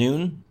until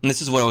noon. And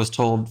this is what I was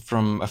told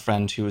from a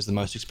friend who was the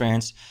most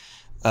experienced.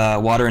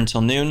 Water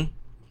until noon,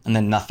 and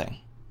then nothing.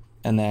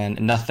 And then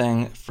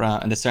nothing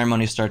and the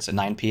ceremony starts at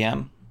 9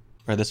 p.m.,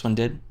 or this one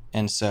did.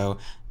 And so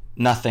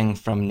nothing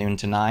from noon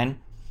to 9.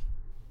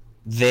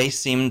 They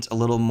seemed a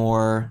little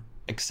more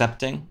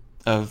accepting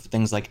of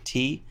things like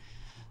tea,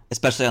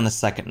 especially on the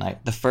second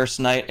night. The first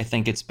night, I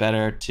think it's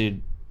better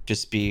to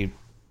just be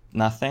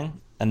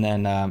nothing. And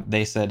then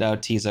they said, oh,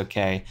 tea's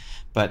okay.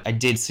 But I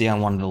did see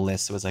on one of the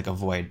lists, it was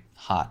avoid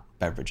hot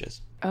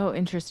beverages. Oh,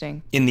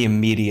 interesting. In the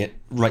immediate,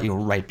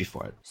 right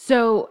before it.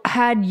 So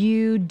had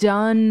you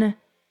done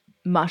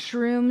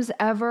mushrooms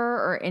ever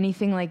or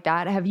anything like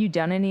that? Have you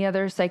done any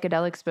other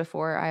psychedelics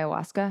before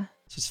ayahuasca?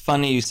 So it's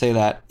funny you say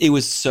that. It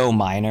was so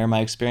minor,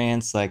 my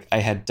experience. I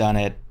had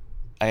done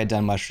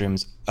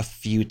mushrooms a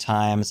few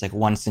times,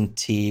 once in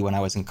tea when I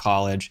was in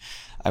college.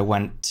 I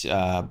went,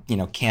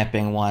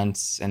 camping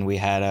once, and we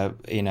had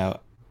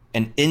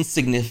an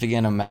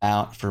insignificant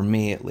amount, for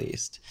me at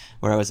least,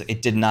 where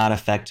it did not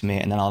affect me.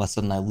 And then all of a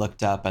sudden I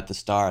looked up at the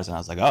stars and I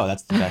was like, oh,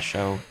 that's the best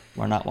show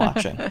we're not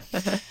watching.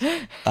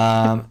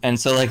 And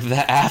so like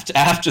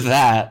after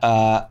that,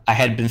 I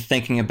had been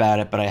thinking about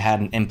it, but I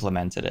hadn't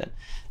implemented it.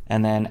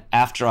 And then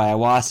after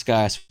ayahuasca,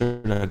 I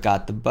sort of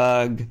got the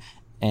bug.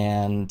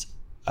 And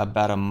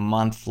about a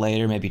month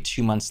later, maybe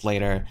 2 months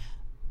later,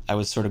 I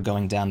was sort of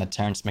going down the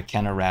Terence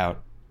McKenna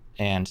route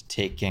and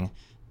taking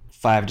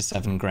 5 to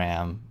 7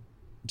 gram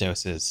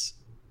doses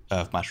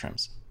of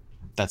mushrooms.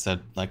 That's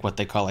like what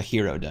they call a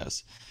hero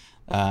dose.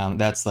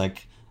 That's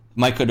like,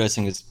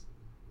 microdosing is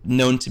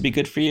known to be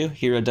good for you.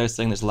 Hero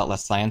dosing, there's a lot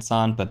less science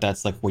on, but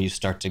that's like where you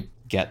start to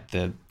get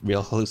the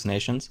real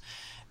hallucinations.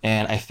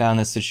 And I found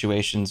the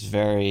situations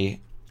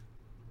very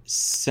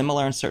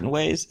similar in certain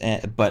ways,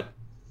 but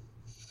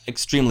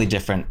extremely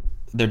different.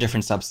 They're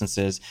different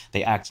substances.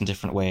 They act in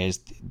different ways.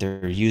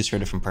 They're used for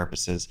different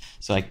purposes.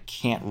 So I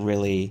can't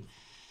really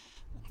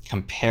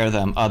compare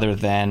them other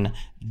than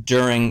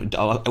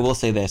I will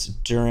say this,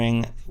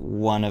 during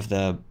one of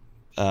the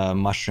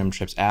mushroom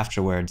trips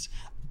afterwards,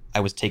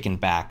 I was taken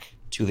back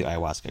to the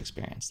ayahuasca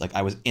experience. Like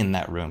I was in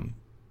that room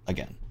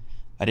again.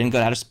 I didn't go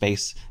to outer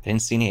space. I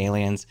didn't see any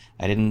aliens.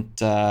 I didn't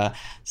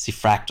see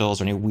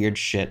fractals or any weird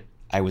shit.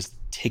 I was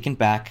taken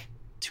back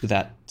to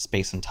that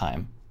space and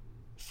time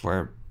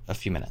for a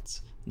few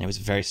minutes. And it was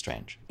very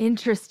strange.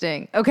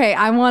 Interesting. Okay,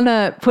 I want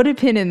to put a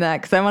pin in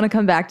that because I want to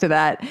come back to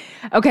that.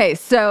 Okay,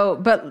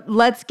 but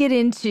let's get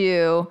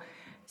into,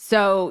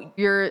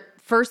 your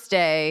first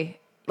day,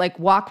 like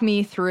walk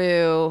me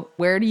through,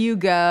 where do you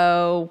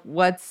go?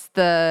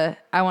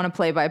 I want to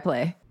play by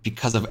play.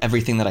 Because of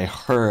everything that I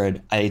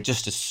heard, I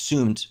just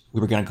assumed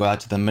we were going to go out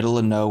to the middle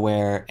of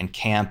nowhere and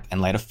camp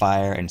and light a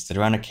fire and sit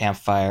around a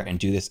campfire and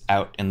do this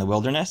out in the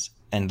wilderness.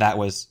 And that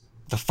was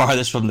the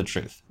farthest from the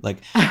truth. Like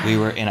we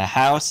were in a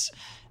house,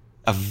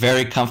 a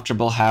very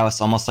comfortable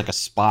house, almost like a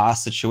spa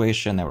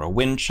situation. There were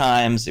wind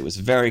chimes. It was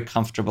very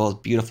comfortable,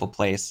 beautiful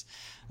place,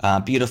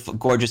 beautiful,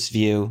 gorgeous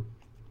view,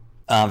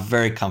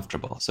 very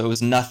comfortable. So it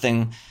was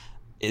nothing,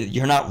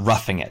 you're not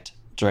roughing it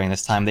during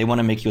this time. They want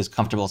to make you as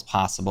comfortable as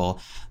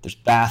possible. There's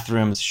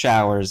bathrooms,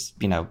 showers,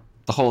 the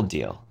whole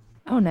deal.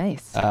 Oh,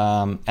 nice.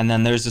 And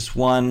then there's this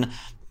one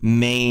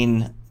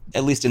main,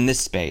 at least in this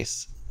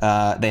space,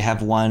 they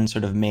have one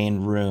sort of main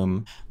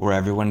room where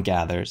everyone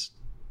gathers.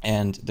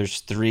 And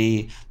there's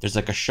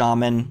like a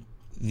shaman,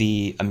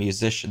 a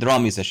musician. They're all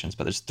musicians,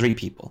 but there's 3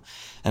 people.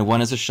 And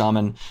one is a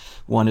shaman,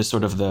 one is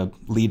sort of the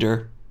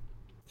leader,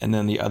 and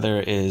then the other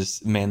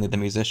is mainly the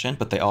musician,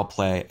 but they all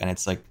play. And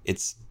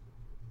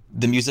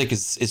the music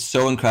is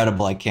so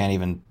incredible, I can't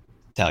even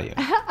tell you.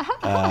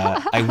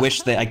 I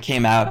wish that I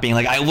came out being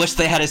like, I wish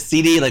they had a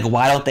CD. Like,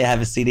 why don't they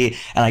have a CD?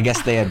 And I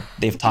guess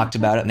they've talked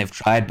about it and they've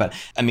tried. But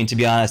I mean, to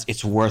be honest,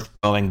 it's worth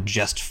going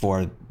just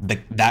for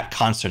that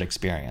concert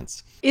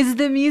experience. Is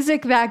the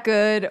music that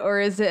good,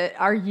 or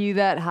are you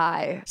that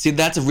high? See,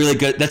 that's a really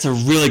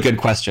good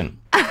question.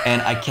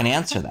 And I can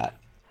answer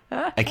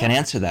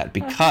that.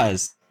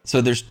 Because,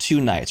 so there's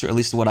 2 nights, or at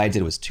least what I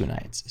did was 2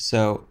 nights.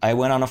 So I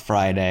went on a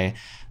Friday.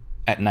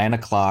 At 9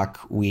 o'clock,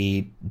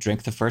 we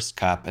drink the first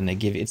cup, and they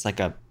give you, it's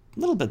like a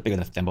little bit bigger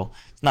than a thimble.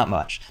 It's not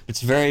much, but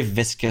it's very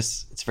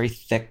viscous. It's very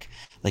thick.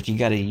 Like you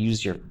got to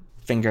use your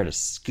finger to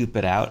scoop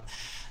it out,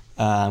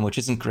 which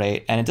isn't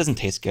great. And it doesn't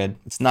taste good.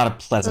 It's not a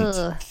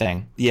pleasant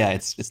thing. Yeah,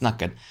 it's not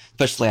good,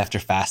 especially after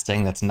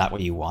fasting. That's not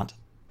what you want.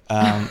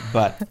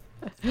 But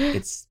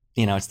it's,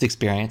 it's the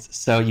experience.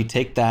 So you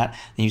take that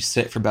and you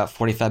sit for about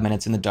 45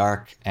 minutes in the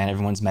dark and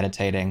everyone's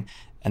meditating.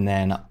 And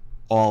then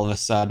all of a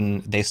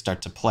sudden they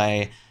start to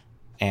play.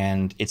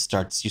 And you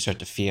start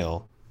to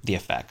feel the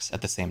effects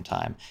at the same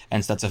time.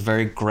 And so that's a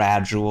very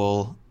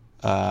gradual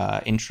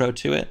intro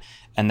to it.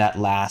 And that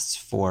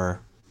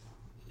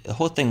the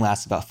whole thing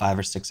lasts about 5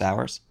 or 6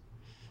 hours.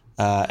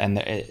 And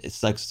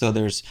it's like, so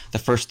there's the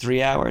first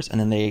 3 hours, and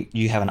then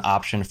you have an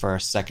option for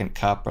a second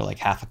cup or like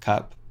half a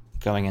cup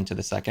going into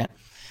the second.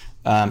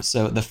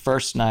 So the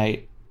first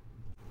night,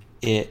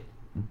 it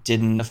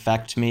didn't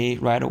affect me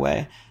right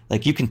away.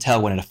 Like you can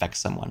tell when it affects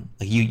someone.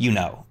 Like you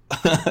know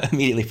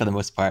immediately for the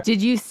most part.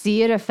 Did you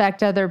see it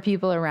affect other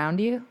people around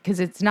you? Because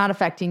it's not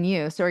affecting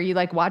you. So are you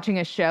like watching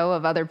a show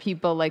of other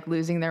people like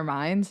losing their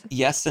minds?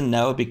 Yes and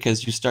no,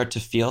 because you start to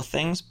feel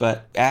things.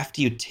 But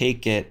after you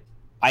take it,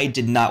 I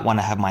did not want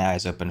to have my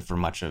eyes open for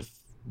much of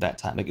that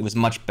time. Like it was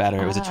much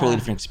better. It was a totally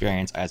different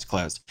experience. Eyes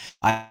closed.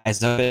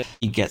 Eyes open.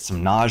 You get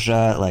some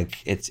nausea. Like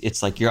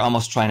it's like you're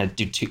almost trying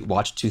to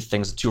watch 2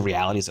 things, 2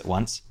 realities at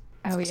once.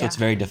 Oh yeah. So it's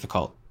very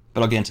difficult.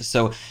 But I'll get into.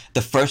 So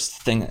the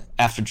first thing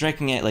after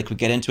drinking it, like we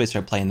get into it,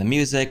 start playing the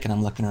music, and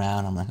I'm looking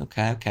around. I'm like,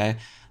 okay.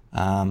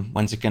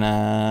 When's it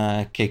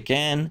gonna kick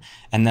in?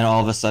 And then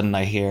all of a sudden,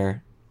 I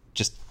hear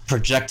just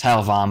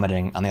projectile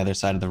vomiting on the other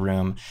side of the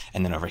room,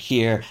 and then over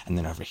here, and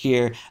then over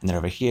here, and then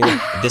over here.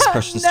 This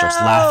person starts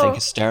laughing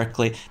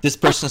hysterically. This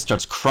person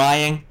starts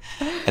crying,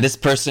 and this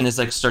person is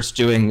like starts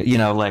doing,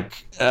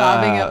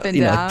 bobbing up and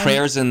down, like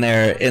prayers in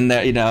there,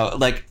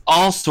 like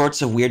all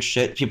sorts of weird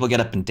shit. People get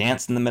up and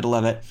dance in the middle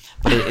of it,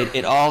 but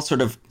it all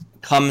sort of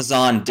comes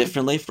on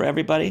differently for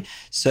everybody.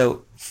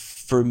 So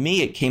for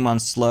me, it came on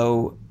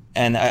slow.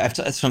 And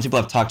some people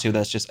I've talked to,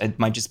 it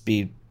might just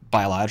be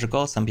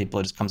biological. Some people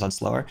it just comes on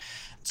slower.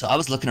 So I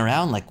was looking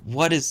around like,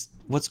 what's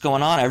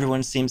going on?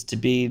 Everyone seems to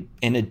be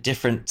in a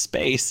different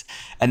space.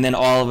 And then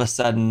all of a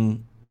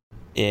sudden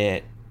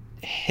it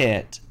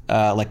hit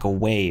like a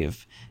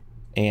wave.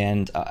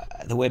 And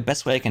the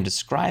best way I can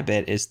describe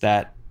it is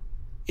that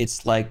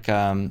it's like,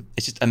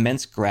 it's just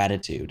immense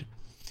gratitude.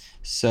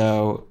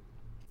 So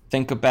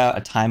think about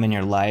a time in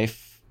your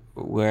life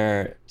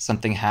where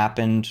something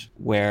happened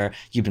where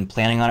you've been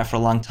planning on it for a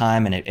long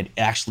time and it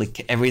actually,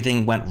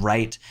 everything went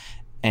right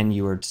and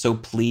you were so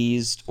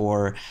pleased,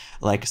 or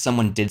like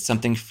someone did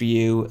something for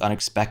you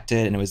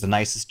unexpected and it was the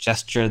nicest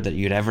gesture that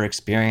you'd ever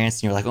experienced.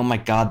 And you're like, oh my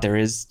God, there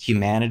is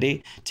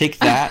humanity. Take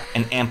that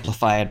and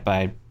amplify it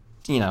by,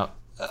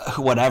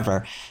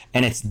 whatever.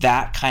 And it's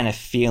that kind of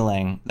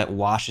feeling that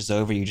washes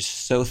over you,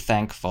 just so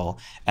thankful.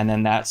 And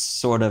then that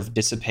sort of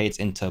dissipates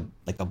into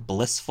like a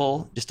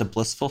blissful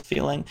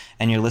feeling,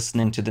 and you're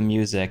listening to the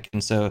music.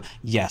 And so,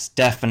 yes,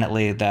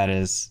 definitely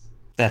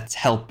that's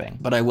helping.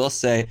 But I will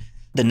say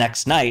the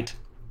next night,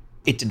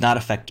 it did not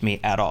affect me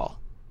at all.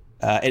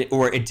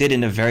 It did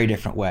in a very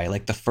different way.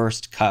 Like the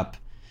first cup,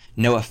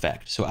 no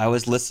effect. So I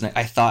was listening.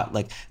 I thought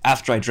like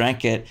after I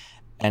drank it,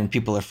 and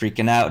people are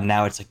freaking out, and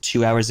now it's like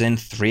 2 hours in,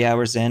 3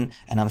 hours in,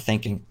 and I'm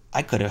thinking,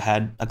 I could have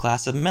had a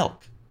glass of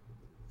milk.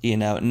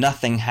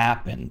 Nothing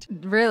happened.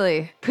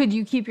 Really? Could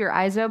you keep your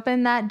eyes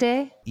open that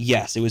day?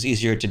 Yes, it was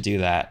easier to do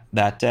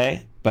that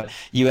day. But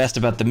you asked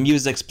about the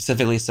music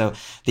specifically, so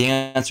the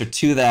answer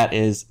to that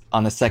is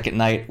on the second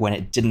night when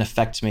it didn't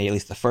affect me, at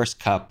least the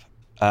first cup,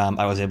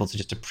 I was able to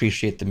just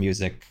appreciate the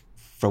music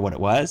for what it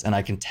was, and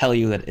I can tell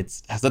you that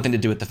it has nothing to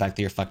do with the fact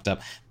that you're fucked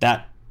up.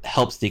 That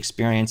helps the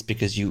experience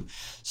because you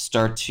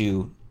start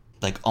to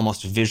like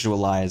almost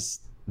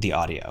visualize the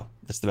audio.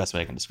 That's the best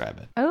way I can describe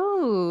it.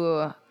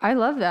 Oh, I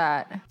love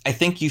that. I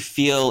think you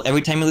feel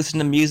every time you listen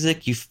to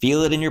music, you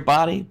feel it in your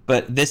body,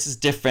 but this is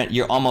different.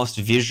 You're almost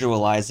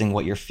visualizing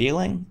what you're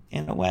feeling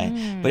in a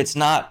way, but it's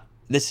not.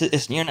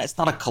 It's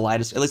not a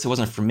kaleidoscope. At least it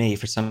wasn't for me.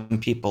 For some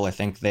people, I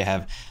think they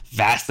have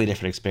vastly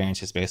different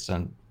experiences based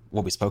on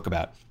what we spoke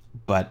about.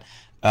 But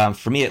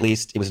for me, at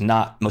least, it was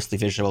not mostly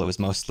visual. It was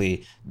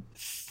mostly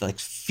like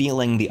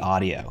feeling the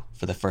audio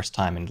for the first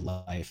time in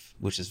life,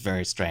 which is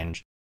very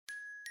strange.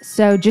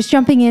 So just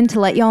jumping in to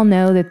let y'all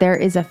know that there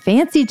is a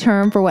fancy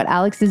term for what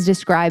Alex is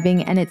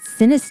describing, and it's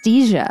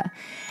synesthesia.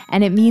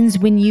 And it means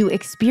when you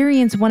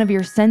experience one of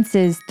your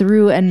senses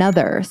through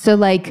another. So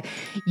like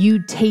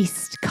you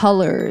taste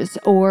colors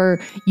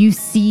or you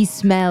see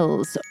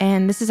smells.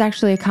 And this is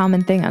actually a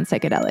common thing on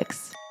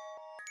psychedelics.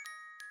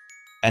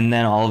 And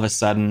then all of a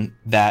sudden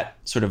that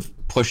sort of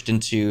pushed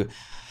into,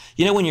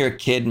 when you're a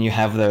kid and you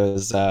have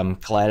those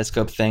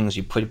kaleidoscope things,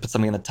 you put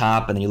something on the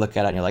top and then you look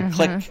at it and you're like,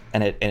 click,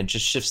 and it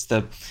just shifts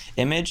the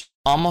image.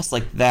 Almost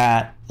like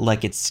that,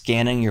 like it's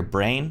scanning your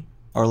brain,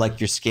 or like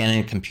you're scanning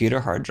a computer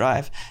hard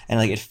drive, and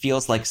like it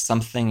feels like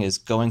something is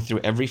going through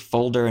every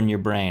folder in your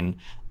brain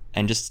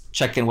and just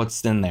checking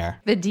what's in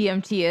there. The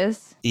DMT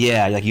is?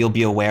 Yeah, like you'll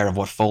be aware of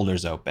what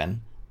folder's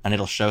open and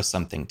it'll show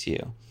something to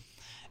you.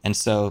 And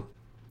so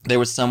there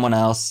was someone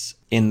else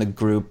in the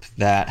group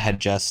that had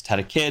just had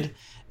a kid,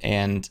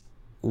 and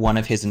one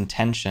of his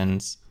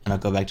intentions, and I'll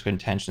go back to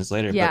intentions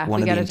later, but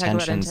one of the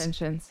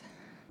intentions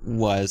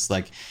was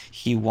like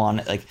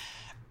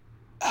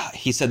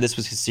he said this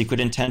was his secret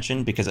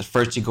intention, because at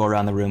first you go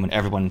around the room and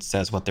everyone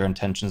says what their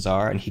intentions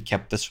are, and he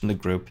kept this from the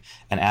group,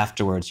 and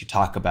afterwards you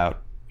talk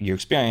about your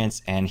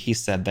experience, and he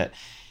said that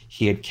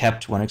he had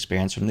kept one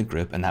experience from the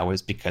group, and that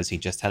was because he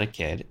just had a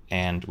kid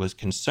and was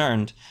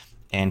concerned,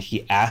 and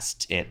he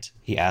asked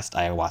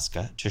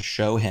ayahuasca to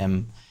show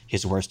him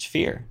his worst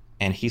fear,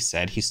 and he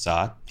said he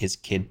saw his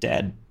kid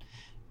dead,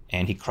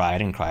 and he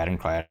cried and cried and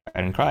cried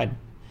and cried,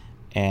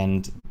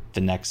 and the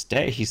next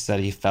day, he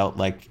said he felt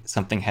like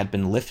something had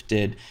been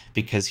lifted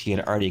because he had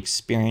already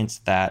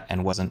experienced that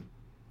and wasn't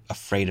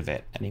afraid of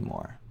it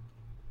anymore.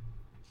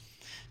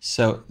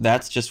 So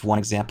that's just one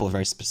example,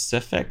 very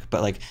specific.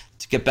 But like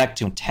to get back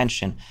to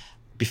intention,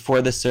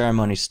 before the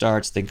ceremony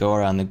starts, they go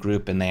around the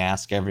group and they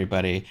ask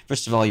everybody,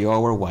 first of all, you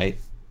all wear white,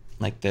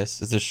 like this.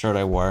 This is the shirt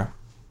I wore.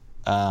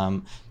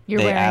 You're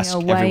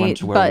wearing a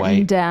white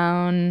button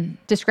down.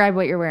 Describe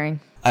what you're wearing.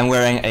 I'm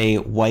wearing a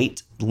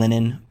white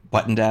linen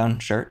button down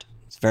shirt.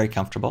 Very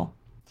comfortable.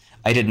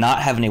 I did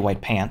not have any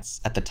white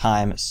pants at the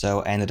time,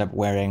 so I ended up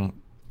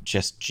wearing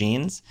just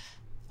jeans.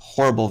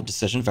 Horrible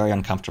decision, very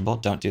uncomfortable.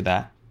 Don't do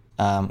that.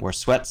 Wear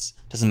sweats.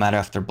 Doesn't matter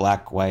if they're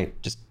black, white.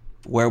 Just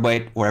wear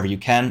white wherever you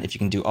can. If you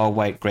can do all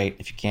white, great.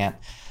 If you can't,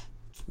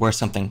 wear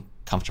something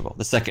comfortable.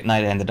 The second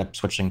night, I ended up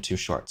switching to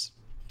shorts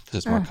because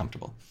it's more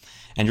comfortable.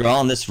 And you're all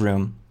in this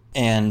room,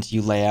 and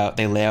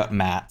they lay out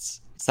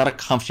mats. It's not a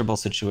comfortable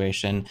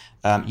situation.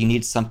 You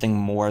need something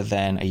more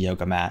than a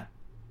yoga mat.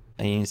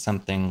 You need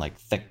something like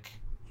thick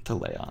to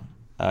lay on.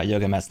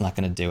 Yoga mat's not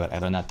going to do it. I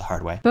learned that the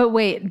hard way. But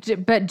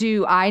wait, but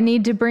do I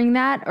need to bring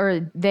that,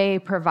 or they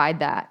provide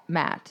that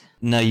mat?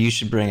 No, you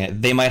should bring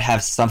it. They might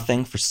have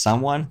something for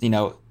someone.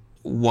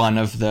 one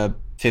of the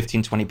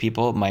 15, 20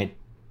 people might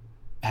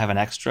have an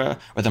extra,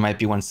 or there might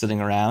be one sitting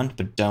around,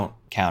 but don't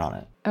count on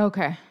it.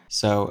 Okay.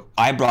 So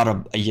I brought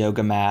a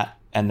yoga mat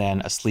and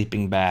then a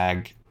sleeping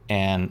bag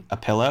and a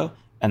pillow,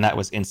 and that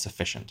was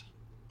insufficient.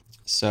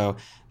 So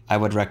I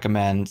would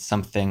recommend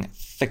something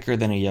thicker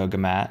than a yoga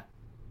mat.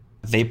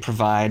 They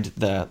provide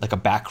like a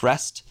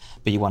backrest,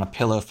 but you want a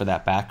pillow for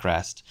that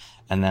backrest.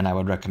 And then I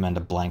would recommend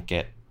a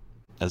blanket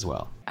as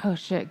well. Oh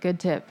shit, good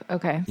tip.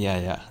 Okay.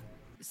 Yeah.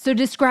 So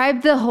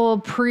describe the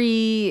whole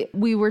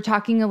we were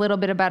talking a little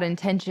bit about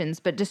intentions,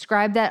 but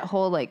describe that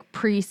whole like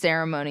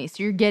pre-ceremony.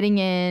 So you're getting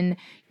in,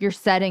 you're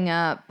setting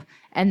up,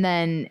 and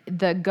then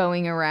the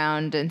going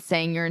around and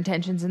saying your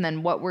intentions, and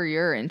then what were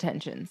your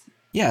intentions?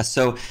 Yeah,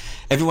 so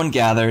everyone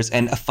gathers,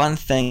 and a fun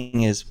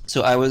thing is,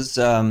 so I was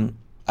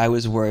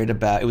worried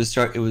about, it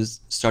was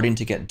starting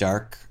to get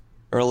dark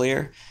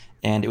earlier,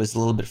 and it was a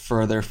little bit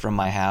further from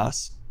my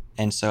house.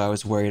 And so I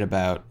was worried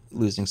about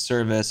losing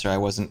service, or I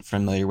wasn't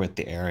familiar with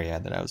the area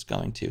that I was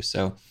going to.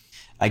 So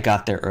I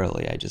got there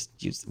early. I just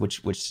used,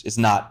 which is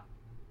not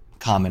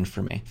common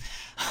for me,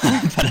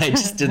 but I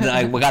just did that.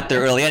 I got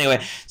there early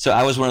anyway. So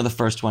I was one of the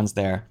first ones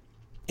there.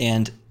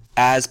 And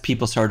as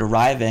people started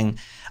arriving,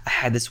 I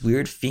had this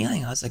weird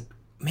feeling. I was like,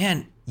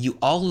 man, you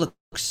all look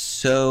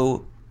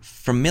so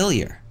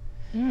familiar.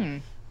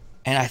 And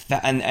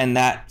and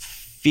that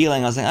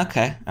feeling, I was like,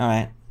 okay, all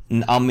right.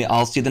 And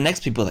I'll see the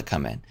next people that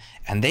come in.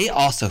 And they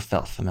also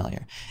felt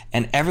familiar.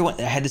 And everyone,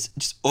 I had this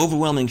just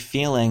overwhelming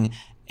feeling,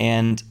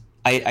 and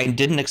I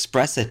didn't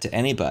express it to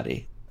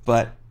anybody.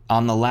 But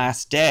on the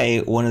last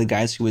day, one of the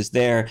guys who was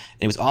there,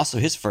 and it was also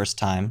his first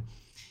time,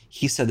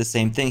 he said the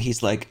same thing.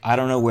 He's like, I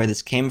don't know where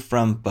this came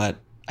from, but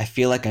I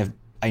feel like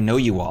I know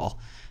you all.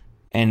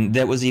 And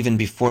that was even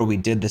before we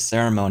did the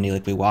ceremony.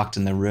 Like, we walked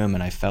in the room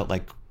and I felt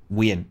like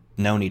we had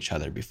known each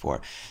other before.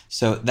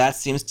 So that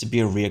seems to be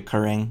a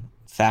reoccurring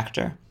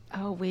factor.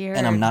 Oh, weird.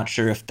 And I'm not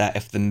sure if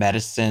the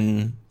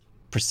medicine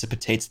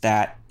precipitates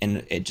that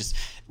and it just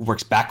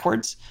works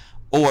backwards,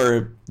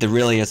 or there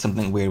really is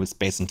something weird with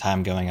space and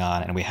time going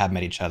on and we have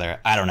met each other.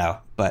 I don't know,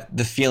 but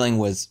the feeling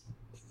was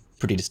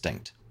pretty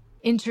distinct.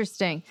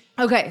 Interesting.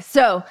 Okay,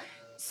 so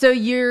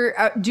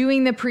you're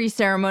doing the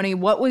pre-ceremony.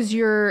 What was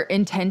your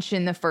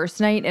intention the first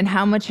night, and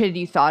how much had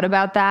you thought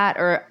about that?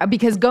 Or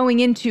because going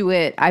into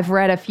it, I've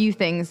read a few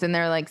things, and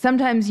they're like,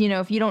 sometimes,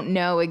 if you don't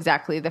know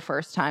exactly the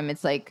first time,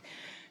 it's like,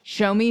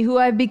 show me who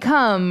I've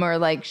become, or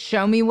like,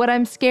 show me what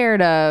I'm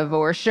scared of,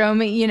 or show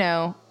me,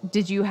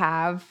 did you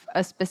have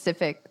a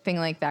specific thing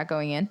like that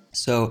going in?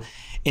 So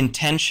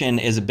intention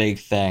is a big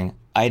thing.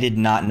 I did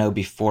not know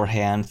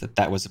beforehand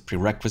that was a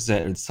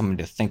prerequisite or something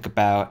to think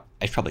about.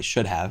 I probably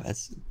should have.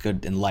 It's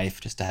good in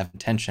life just to have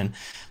intention.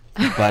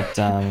 But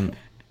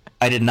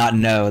I did not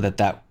know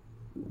that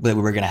we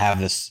were going to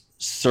have this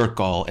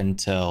circle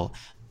until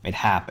it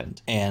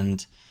happened.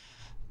 And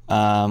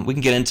we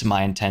can get into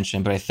my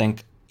intention, but I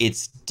think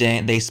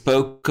they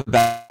spoke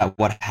about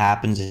what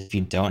happens if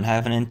you don't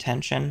have an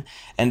intention.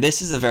 And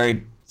this is a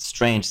very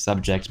strange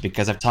subject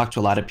because I've talked to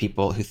a lot of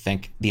people who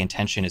think the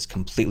intention is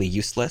completely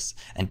useless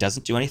and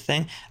doesn't do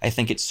anything. I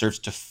think it serves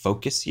to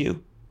focus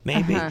you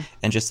maybe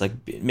and just like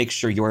make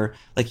sure you're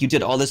like, you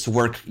did all this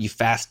work, you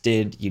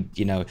fasted, you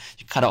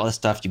cut all this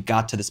stuff, you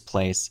got to this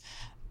place.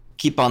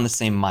 Keep on the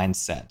same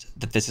mindset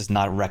that this is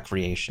not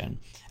recreation.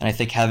 And I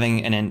think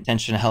having an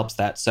intention helps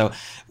that. So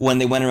when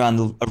they went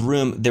around a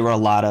room, there were a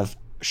lot of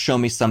show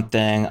me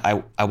something.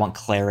 I want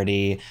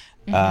clarity.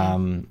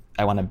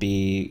 I want to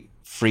be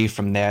free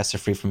from this or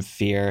free from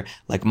fear.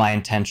 Like, my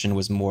intention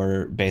was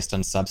more based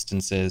on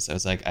substances. I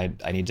was like,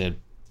 I need to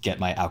get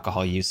my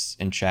alcohol use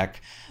in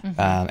check.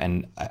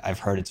 And I've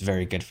heard it's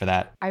very good for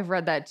that. I've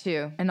read that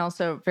too. And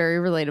also very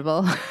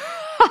relatable.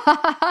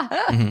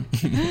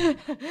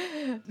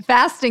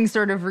 Fasting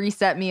sort of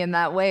reset me in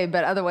that way,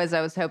 but otherwise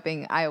I was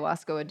hoping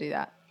ayahuasca would do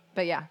that.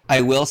 But yeah.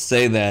 I will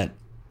say that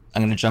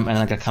I'm going to jump and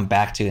I'm going to come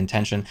back to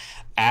intention.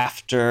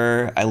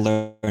 After I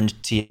learned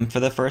TM for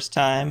the first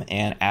time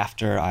and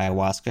after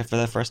ayahuasca for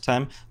the first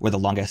time were the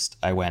longest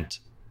I went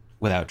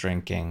without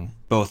drinking,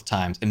 both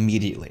times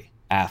immediately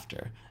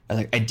after.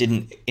 I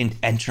didn't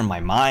enter my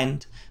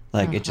mind.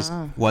 Like, it just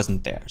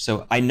wasn't there.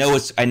 So I know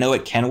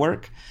it can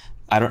work.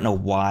 I don't know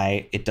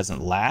why it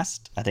doesn't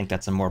last. I think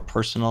that's a more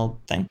personal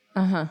thing.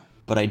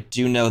 But I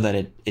do know that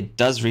it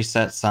does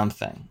reset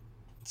something.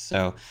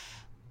 So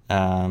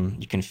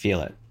you can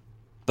feel it.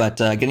 But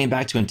getting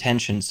back to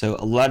intention, so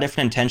a lot of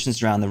different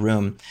intentions around the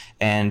room,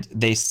 and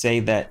they say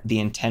that the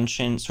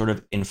intention sort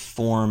of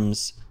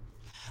informs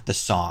the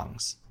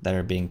songs that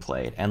are being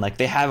played. And like,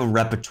 they have a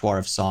repertoire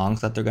of songs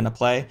that they're going to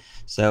play.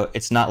 So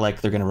it's not like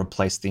they're going to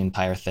replace the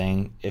entire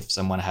thing if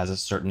someone has a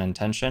certain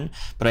intention,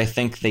 but I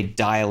think they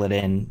dial it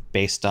in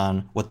based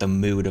on what the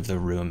mood of the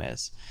room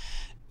is.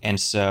 And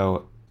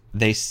so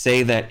they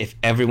say that if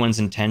everyone's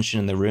intention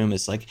in the room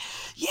is like,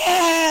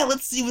 yeah,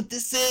 let's see what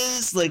this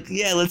is, like,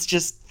 yeah, let's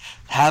just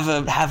have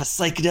a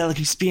psychedelic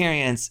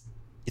experience,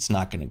 it's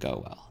not going to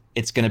go well.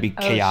 it's going to be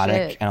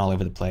chaotic and all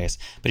over the place.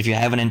 But if you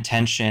have an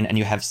intention and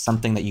you have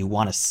something that you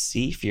want to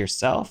see for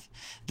yourself,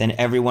 then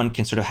everyone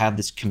can sort of have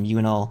this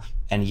communal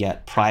and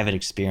yet private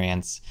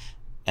experience.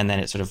 And then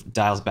it sort of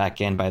dials back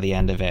in by the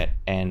end of it.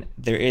 And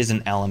there is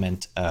an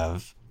element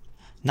of,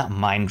 not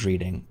mind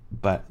reading,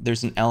 but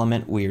there's an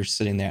element where you're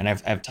sitting there, and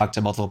I've talked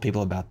to multiple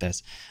people about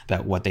this,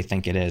 about what they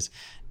think it is.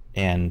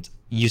 And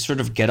you sort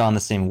of get on the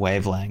same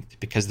wavelength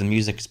because the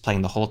music is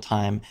playing the whole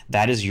time.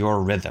 That is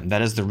your rhythm.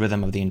 That is the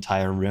rhythm of the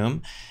entire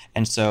room.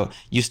 And so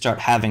you start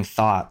having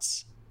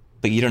thoughts,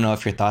 but you don't know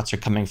if your thoughts are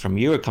coming from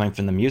you or coming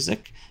from the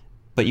music.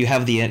 But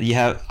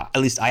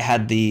at least I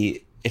had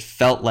it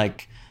felt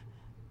like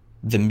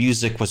the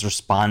music was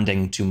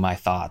responding to my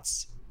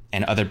thoughts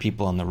and other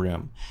people in the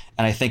room.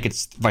 And I think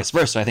it's vice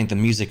versa. I think the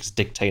music is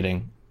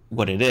dictating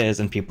what it is,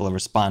 and people are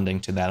responding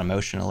to that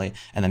emotionally,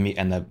 and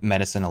the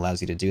medicine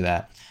allows you to do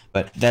that.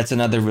 But that's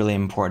another really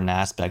important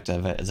aspect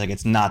of it. It's like,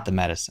 it's not the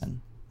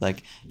medicine.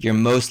 Like, you're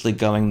mostly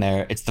going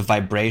there. It's the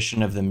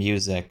vibration of the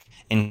music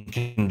in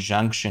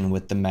conjunction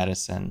with the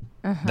medicine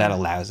that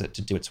allows it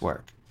to do its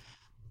work.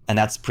 And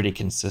that's pretty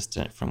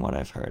consistent from what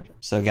I've heard.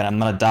 So again, I'm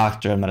not a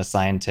doctor, I'm not a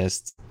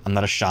scientist, I'm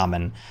not a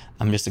shaman.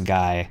 I'm just a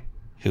guy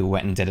who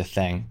went and did a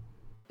thing.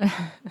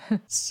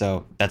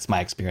 So that's my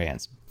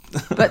experience.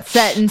 But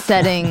set and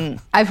setting,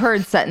 I've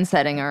heard set and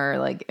setting are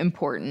like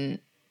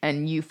important,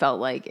 and you felt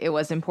like it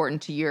was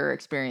important to your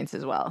experience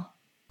as well.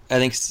 I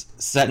think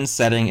set and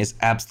setting is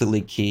absolutely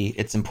key.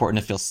 It's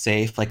important to feel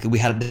safe. Like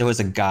there was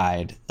a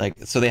guide. Like,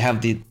 so they have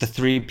the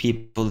three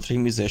people, the three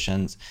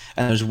musicians,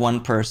 and there's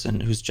one person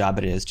whose job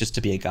it is just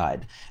to be a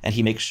guide. And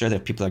he makes sure that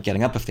if people are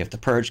getting up, if they have to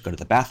purge, go to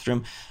the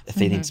bathroom, if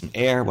they need some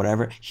air,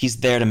 whatever, he's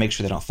there to make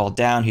sure they don't fall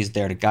down. He's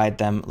there to guide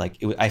them. Like,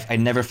 I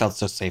never felt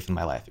so safe in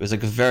my life. It was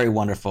like a very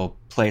wonderful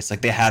place. Like,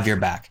 they have your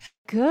back.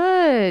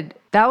 Good.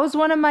 That was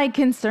one of my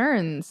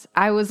concerns.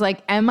 I was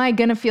like, am I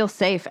going to feel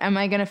safe? Am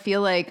I going to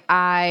feel like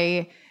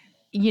I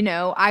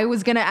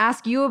was going to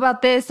ask you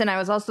about this. And I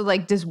was also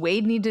like, does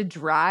Wade need to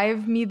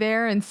drive me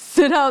there and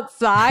sit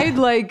outside?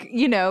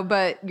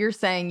 But you're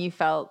saying you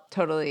felt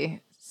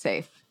totally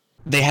safe.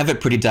 They have it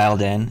pretty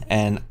dialed in.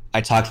 And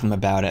I talked to them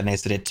about it, and they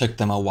said it took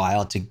them a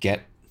while to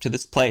get to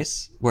this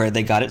place where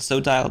they got it so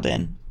dialed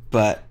in.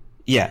 But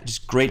yeah,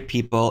 just great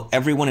people.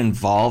 Everyone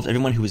involved,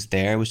 everyone who was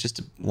there was just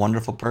a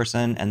wonderful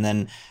person. And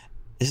then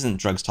this isn't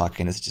drugs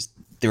talking. It's just,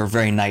 they were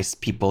very nice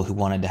people who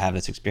wanted to have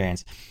this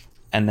experience.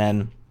 And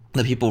then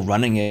the people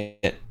running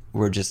it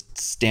were just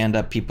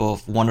stand-up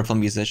people, wonderful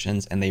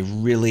musicians, and they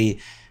really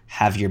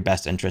have your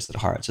best interest at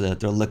heart. So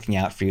they're looking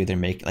out for you. They're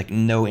making, like,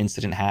 no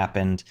incident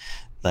happened.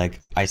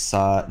 Like, I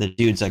saw the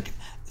dude's like,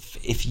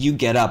 if you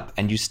get up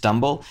and you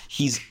stumble,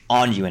 he's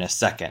on you in a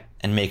second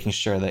and making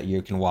sure that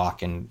you can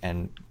walk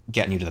and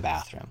getting you to the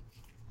bathroom.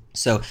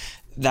 So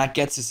that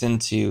gets us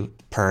into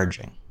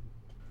purging.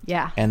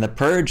 Yeah. And the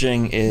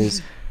purging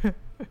is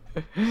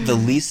the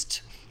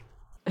least...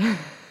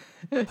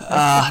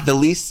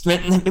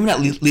 maybe not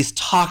least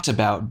talked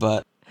about,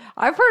 but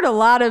I've heard a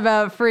lot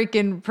about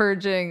freaking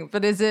purging,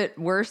 but is it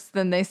worse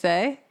than they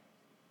say?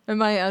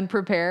 Am I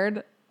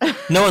unprepared?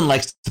 No one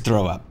likes to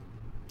throw up,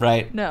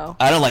 right? No.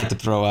 I don't like to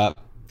throw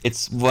up.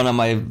 It's one of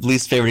my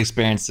least favorite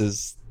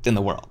experiences in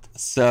the world.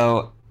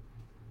 So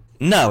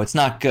no, it's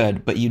not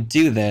good, but you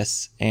do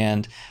this.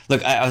 And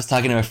look, I was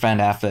talking to a friend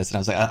after this, and I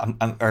was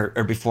like,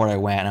 or before I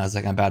went, and I was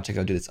like, I'm about to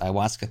go do this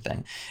ayahuasca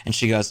thing. And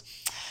she goes,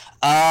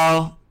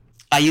 oh,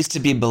 I used to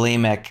be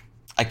bulimic.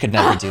 I could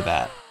never do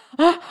that.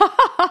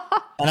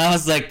 And I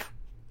was like,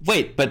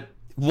 wait, but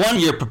one,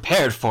 you're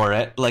prepared for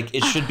it. Like,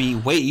 it should be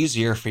way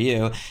easier for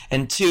you.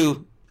 And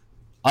two,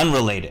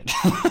 unrelated,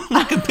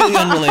 completely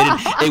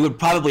unrelated. It would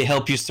probably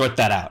help you sort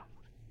that out.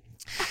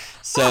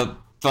 So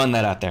throwing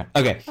that out there.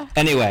 Okay.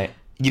 Anyway,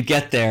 you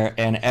get there,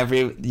 and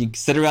you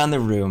sit around the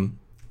room,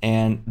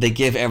 and they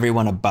give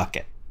everyone a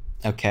bucket.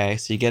 Okay.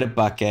 So you get a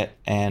bucket,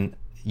 and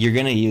you're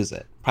going to use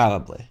it.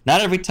 Probably.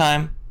 Not every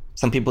time.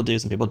 Some people do,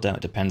 some people don't.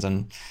 It depends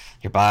on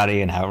your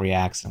body and how it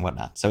reacts and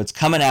whatnot. So it's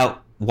coming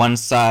out one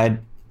side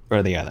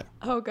or the other.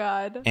 Oh,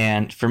 God.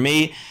 And for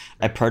me,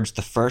 I purged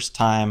the first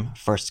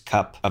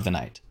cup of the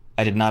night.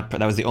 I did not,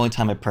 that was the only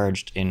time I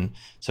purged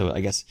so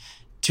I guess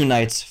 2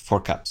 nights,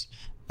 4 cups.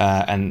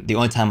 And the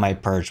only time I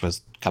purged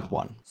was cup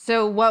 1.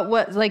 So what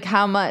was, like,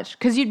 how much?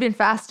 Because you'd been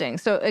fasting,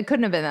 so it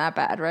couldn't have been that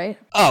bad, right?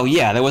 Oh,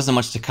 yeah, there wasn't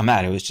much to come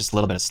out. It was just a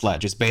little bit of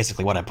sludge. Just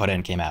basically what I put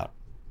in came out.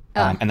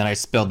 And then I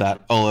spilled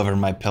that all over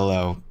my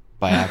pillow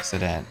by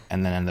accident,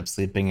 and then ended up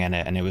sleeping in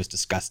it, and it was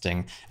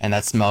disgusting. And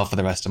that smell for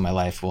the rest of my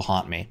life will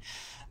haunt me.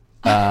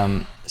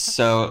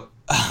 So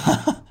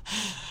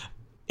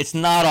it's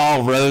not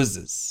all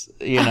roses,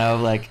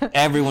 like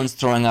everyone's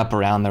throwing up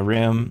around the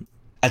room.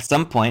 At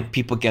some point,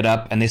 people get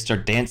up and they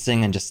start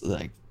dancing and just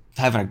like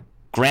having a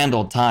grand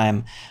old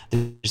time.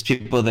 There's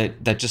people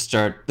that just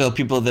start, there are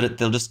people that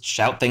they'll just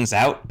shout things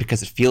out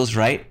because it feels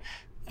right.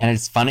 And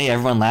it's funny,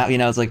 everyone laughs,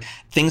 it's like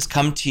things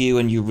come to you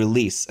and you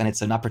release, and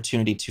it's an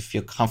opportunity to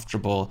feel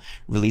comfortable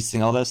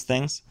releasing all those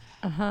things.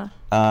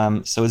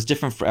 So it's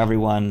different for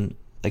everyone.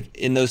 Like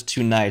in those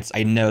 2 nights,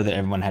 I know that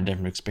everyone had a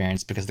different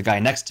experience because the guy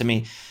next to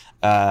me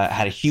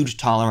had a huge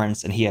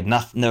tolerance and he had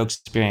no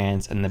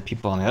experience, and the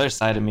people on the other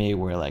side of me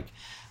were like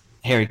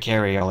Harry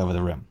Carey all over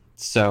the room.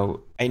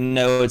 So I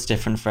know it's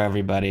different for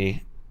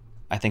everybody.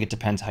 I think it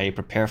depends how you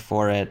prepare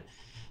for it.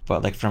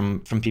 But like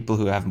from people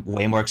who have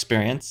way more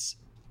experience,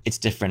 it's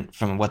different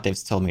from what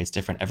they've told me. It's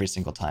different every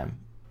single time.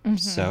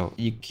 So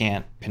you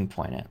can't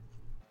pinpoint it.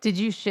 Did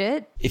you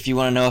shit? If you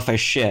want to know if I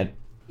shit,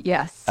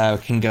 Yes. I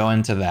can go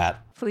into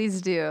that.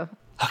 Please do.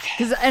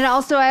 Okay. And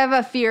also I have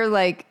a fear,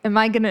 like, am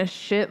I going to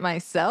shit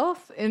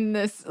myself in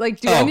this? Like,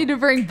 do I need to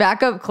bring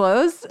backup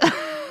clothes?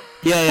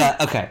 Yeah.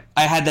 Okay.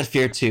 I had that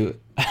fear too.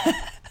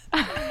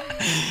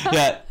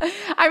 Yeah.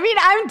 I mean,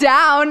 I'm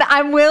down.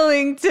 I'm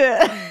willing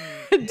to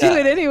do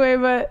it anyway,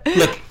 but.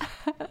 Look,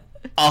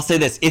 I'll say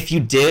this. If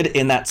you did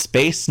in that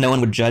space, no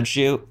one would judge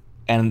you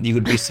and you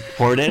would be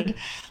supported.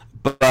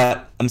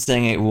 But I'm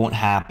saying it won't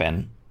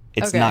happen.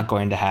 It's not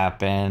going to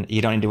happen.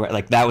 You don't need to wear,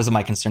 like, that was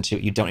my concern too.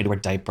 You don't need to wear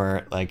a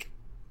diaper. Like,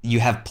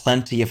 you have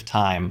plenty of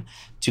time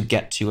to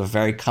get to a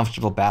very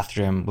comfortable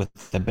bathroom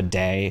with the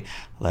bidet.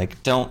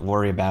 Like, don't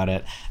worry about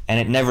it. And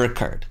it never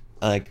occurred.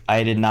 Like,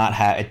 I did not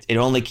have, it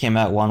only came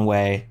out one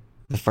way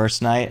the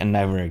first night and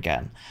never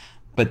again.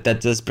 But that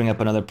does bring up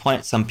another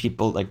point. Some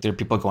people, like, there are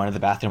people going to the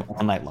bathroom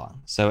all night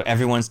long. So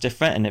everyone's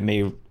different and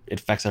it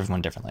affects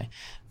everyone differently.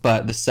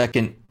 But the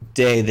second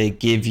day they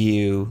give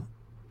you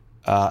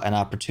an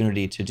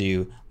opportunity to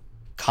do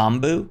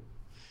kombu.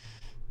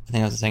 I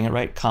think I was saying it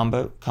right.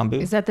 Kombu.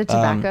 Is that the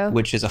tobacco?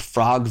 Which is a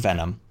frog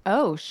venom.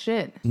 Oh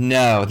shit.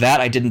 No,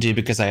 that I didn't do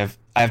because I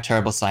have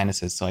terrible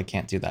sinuses, so I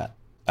can't do that.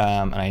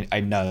 And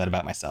I know that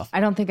about myself. I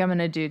don't think I'm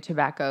gonna do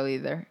tobacco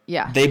either.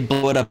 Yeah. They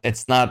blow it up.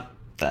 It's not.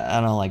 I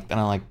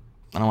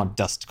don't want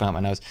dust going out my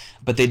nose.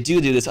 But they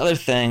do this other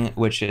thing,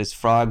 which is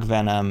frog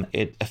venom.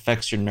 It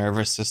affects your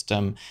nervous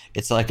system.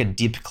 It's like a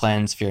deep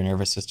cleanse for your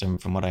nervous system,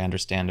 from what I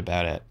understand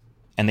about it.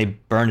 And they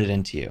burn it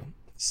into you.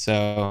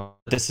 So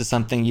this is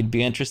something you'd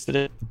be interested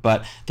in.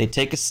 But they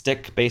take a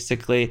stick,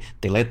 basically.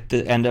 They light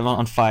the end of it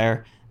on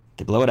fire.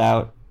 They blow it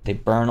out. They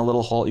burn a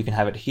little hole. You can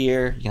have it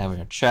here. You can have it on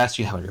your chest.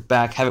 You can have it on your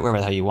back. Have it wherever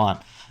the hell you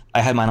want.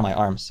 I had mine on my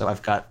arm, so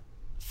I've got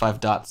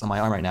 5 dots on my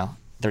arm right now.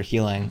 They're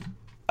healing.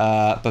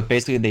 But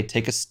basically, they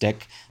take a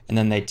stick, and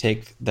then they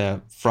take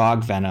the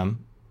frog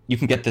venom. You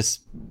can get this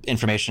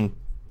information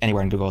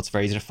anywhere in Google. It's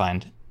very easy to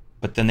find.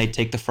 But then they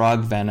take the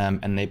frog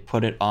venom, and they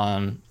put it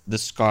on the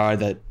scar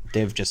that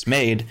they've just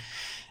made.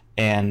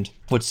 And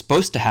what's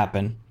supposed to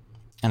happen,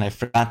 and I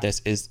forgot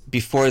this, is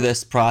before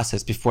this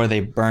process, before they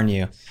burn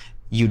you,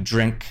 you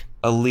drink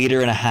 1.5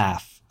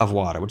 liters of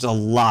water, which is a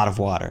lot of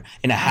water,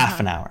 in a half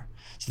an hour.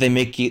 So they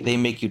make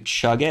you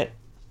chug it,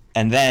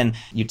 and then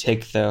you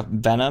take the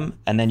venom,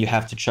 and then you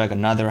have to chug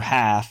another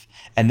half,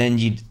 and then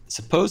you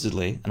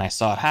supposedly, and I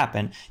saw it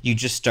happen, you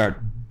just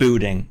start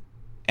booting,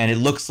 and it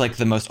looks like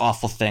the most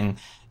awful thing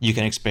you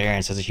can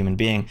experience as a human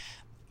being.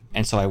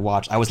 And so I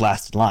was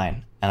last in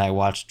line, and I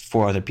watched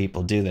 4 other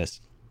people do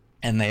this,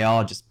 and they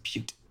all just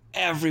puked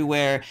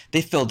everywhere.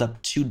 They filled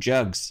up 2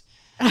 jugs.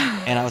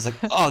 And I was like,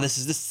 oh, this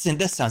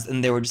sounds,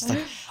 and they were just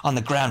like on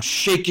the ground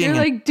shaking. You're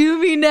like, do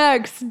me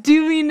next.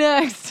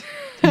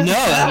 No,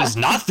 I was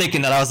not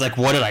thinking that. I was like,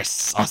 what did I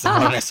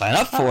sign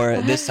up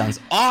for? This sounds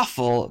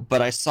awful.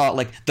 But I saw,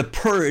 like, the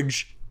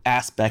purge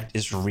aspect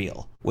is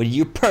real. When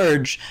you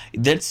purge,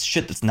 that's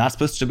shit that's not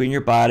supposed to be in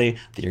your body,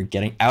 that you're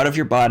getting out of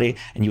your body,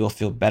 and you will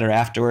feel better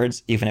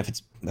afterwards, even if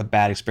it's a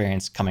bad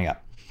experience coming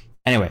up.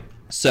 Anyway,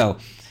 so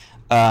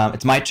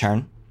it's my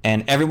turn.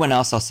 And everyone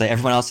else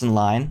in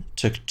line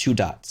took 2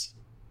 dots.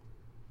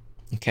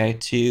 Okay,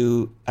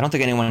 2, I don't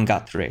think anyone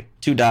got 3.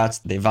 2 dots,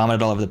 they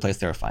vomited all over the place,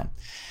 they were fine.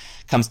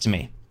 Comes to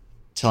me,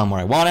 tell him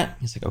where I want it.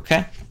 He's like,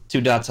 okay, 2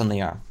 dots on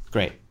the arm,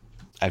 great.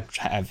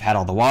 I've had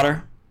all the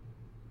water,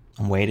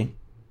 I'm waiting.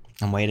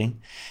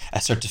 I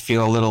start to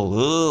feel a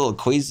little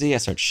queasy, I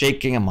start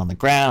shaking, I'm on the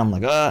ground,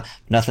 I'm like,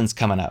 nothing's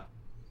coming up,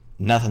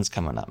 I'm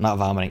not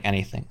vomiting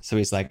anything. So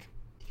he's like,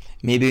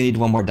 maybe you need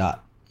 1 more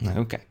dot. I'm like,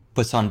 okay,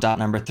 puts on dot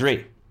number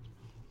 3.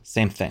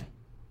 Same thing.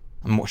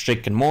 I'm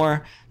shaking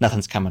more.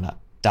 Nothing's coming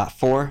up. Dot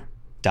 4,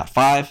 dot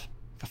 5.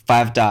 Got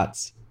 5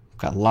 dots.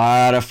 Got a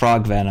lot of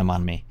frog venom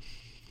on me.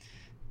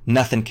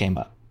 Nothing came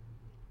up.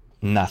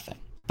 Nothing.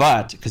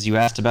 But because you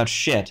asked about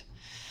shit,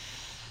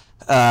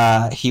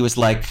 he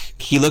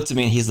looked at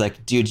me and he's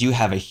like, dude, you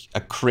have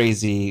a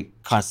crazy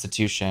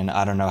constitution.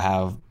 I don't know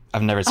how.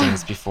 I've never seen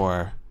this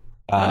before.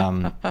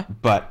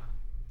 But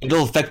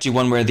it'll affect you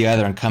one way or the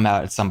other and come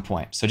out at some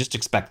point. So just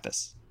expect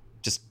this.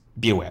 Just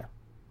be aware.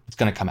 It's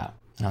going to come out.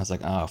 And I was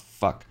like, oh,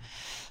 fuck.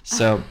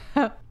 So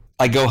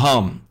I go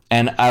home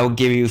and I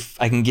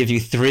can give you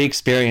 3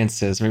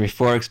 experiences, maybe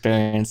 4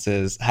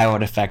 experiences, how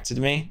it affected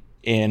me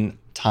in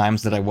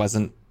times that I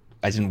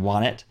didn't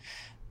want it.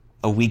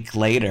 A week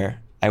later,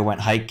 I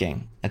went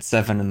hiking at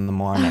 7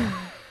 a.m.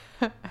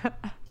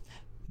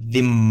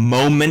 The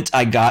moment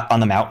I got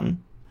on the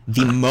mountain,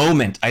 the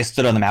moment I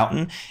stood on the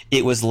mountain,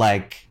 it was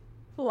like,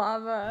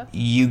 lava.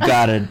 You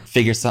gotta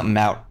figure something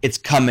out. It's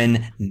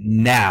coming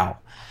now.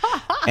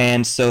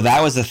 And so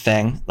that was a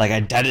thing. Like I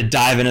had to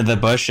dive into the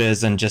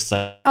bushes and just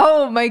like,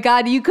 Oh my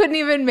God, you couldn't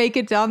even make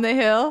it down the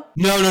hill?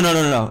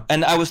 no.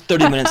 And I was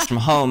 30 minutes from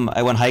home.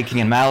 I went hiking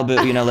in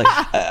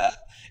Malibu,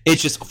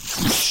 it's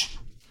just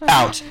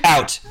out,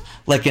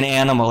 like an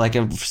animal, like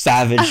a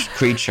savage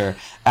creature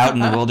out in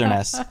the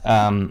wilderness.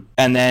 And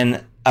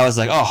then I was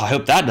like, oh, I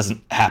hope that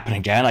doesn't happen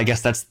again. I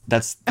guess that's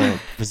the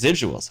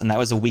residuals. And that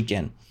was a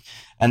weekend.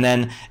 And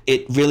then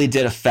it really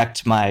did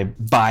affect my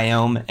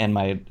biome and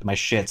my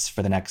shits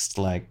for the next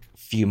like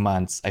few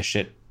months. I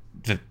shit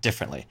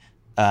differently.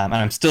 And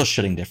I'm still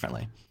shitting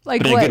differently.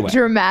 Like but in a good what, way.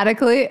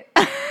 dramatically?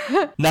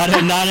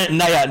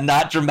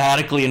 Not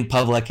dramatically in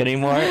public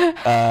anymore.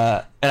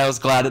 And I was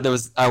glad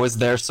that I was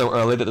there so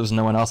early that there was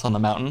no one else on the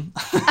mountain,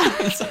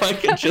 so I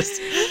could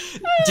just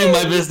do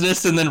my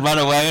business and then run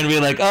away and be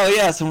like, oh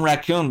yeah, some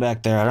raccoon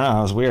back there. I don't know,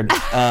 it was weird.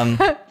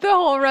 The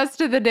whole rest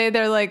of the day,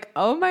 they're like,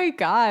 oh my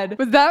God,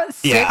 was that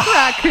sick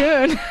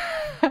raccoon?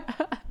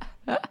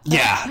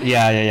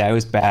 Yeah. It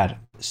was bad.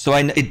 So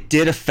it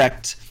did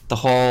affect the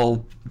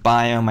whole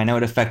biome. I know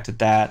it affected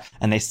that.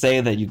 And they say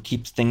that you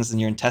keep things in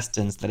your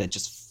intestines that it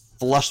just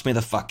flushed me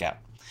the fuck out.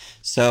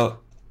 So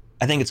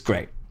I think it's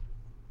great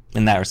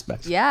in that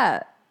respect.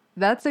 Yeah,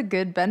 that's a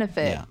good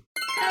benefit. Yeah.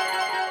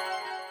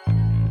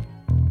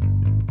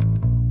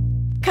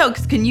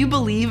 Cokes, can you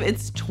believe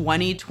it's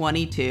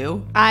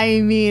 2022? I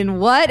mean,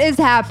 what is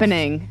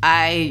happening?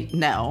 I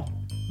know.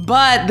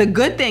 But the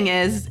good thing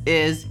is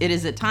it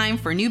is a time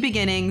for new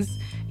beginnings.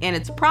 And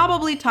it's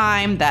probably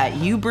time that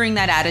you bring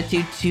that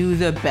attitude to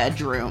the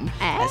bedroom.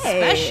 Hey.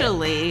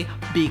 Especially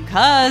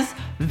because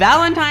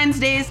Valentine's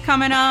Day is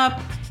coming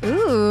up.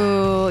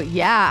 Ooh,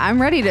 yeah,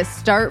 I'm ready to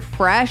start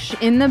fresh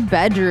in the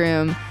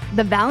bedroom.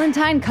 The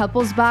Valentine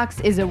Couples Box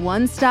is a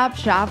one-stop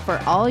shop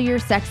for all your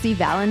sexy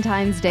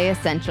Valentine's Day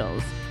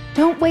essentials.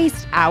 Don't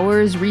waste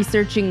hours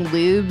researching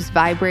lubes,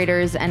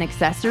 vibrators, and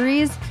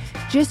accessories.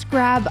 Just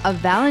grab a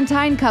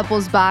Valentine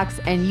Couples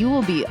Box and you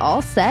will be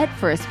all set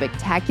for a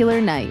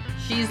spectacular night.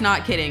 She's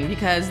not kidding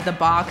because the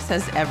box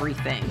has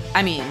everything.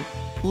 I mean,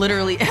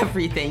 literally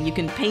everything. You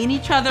can paint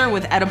each other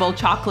with edible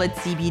chocolate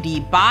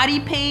CBD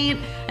body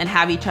paint and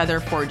have each other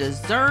for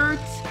dessert.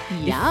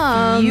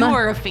 Yum. If you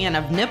are a fan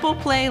of nipple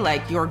play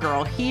like your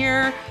girl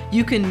here,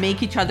 you can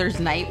make each other's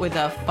night with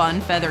a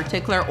fun feather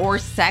tickler or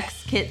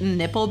sex kitten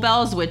nipple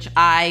bells, which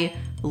I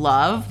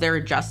love. They're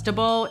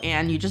adjustable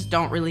and you just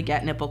don't really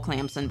get nipple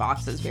clamps in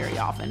boxes very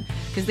often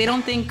because they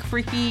don't think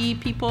freaky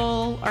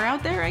people are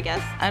out there, I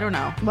guess. I don't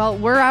know. Well,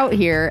 we're out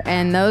here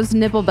and those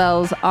nipple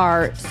bells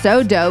are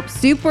so dope,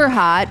 super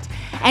hot,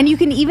 and you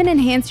can even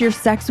enhance your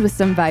sex with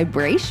some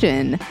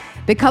vibration.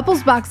 The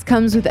Couples Box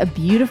comes with a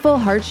beautiful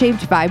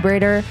heart-shaped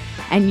vibrator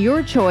and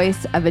your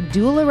choice of a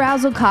dual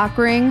arousal cock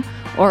ring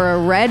or a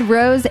red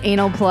rose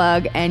anal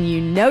plug, and you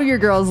know your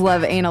girls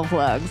love anal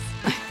plugs.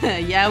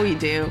 Yeah, we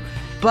do.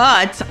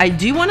 But I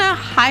do want to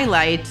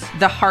highlight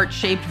the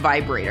heart-shaped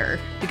vibrator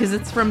because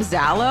it's from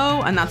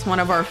Zalo, and that's one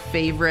of our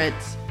favorite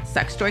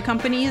sex toy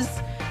companies.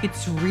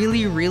 It's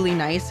really, really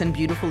nice and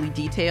beautifully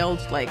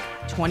detailed, like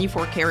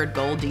 24 karat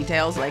gold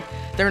details. Like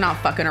they're not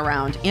fucking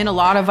around, and a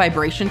lot of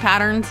vibration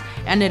patterns,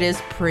 and it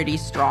is pretty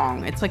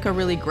strong. It's like a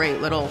really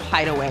great little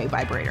hideaway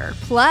vibrator.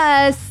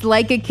 Plus,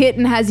 Like a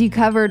Kitten has you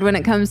covered when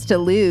it comes to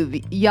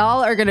lube.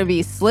 Y'all are going to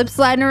be slip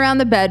sliding around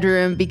the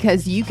bedroom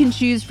because you can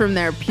choose from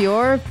their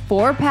pure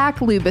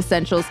 4-pack lube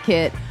essentials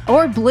kit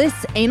or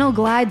Bliss Anal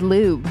Glide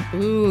Lube.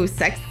 Ooh,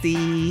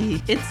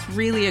 sexy. It's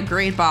really a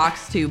great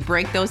box to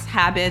break those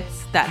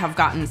habits that have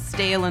gotten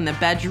stale in the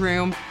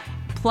bedroom.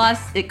 Plus,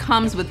 it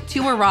comes with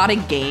 2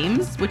 erotic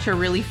games, which are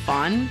really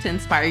fun to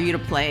inspire you to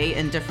play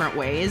in different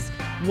ways.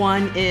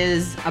 One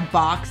is a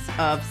box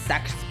of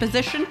sex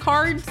position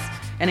cards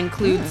and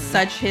includes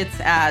such hits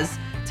as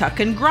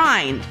Tuck and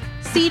Grind,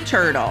 Sea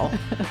Turtle,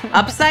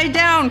 Upside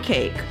Down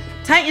Cake,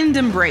 Tightened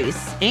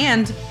Embrace,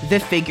 and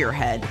The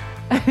Figurehead.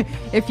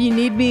 If you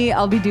need me,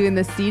 I'll be doing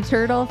the sea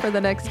turtle for the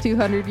next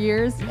 200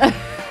 years.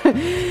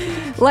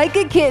 Like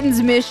a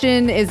Kitten's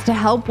mission is to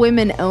help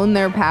women own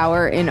their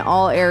power in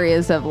all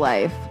areas of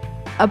life.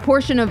 A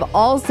portion of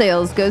all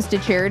sales goes to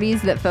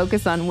charities that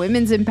focus on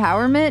women's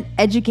empowerment,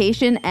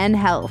 education, and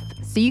health,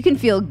 so you can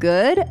feel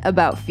good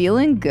about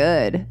feeling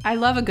good. I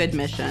love a good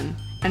mission.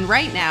 And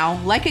right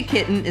now, Like a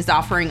Kitten is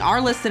offering our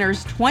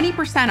listeners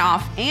 20%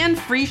 off and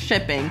free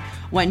shipping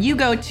when you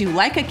go to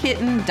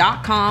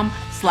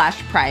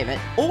likeakitten.com/private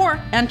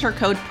or enter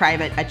code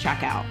PRIVATE at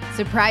checkout.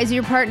 Surprise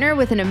your partner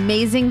with an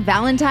amazing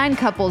Valentine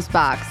Couples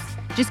Box.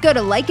 Just go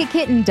to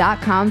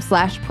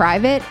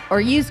likeakitten.com/private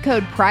or use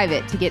code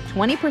PRIVATE to get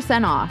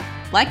 20% off.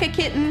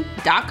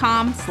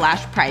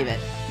 likeakitten.com/private.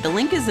 The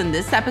link is in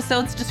this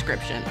episode's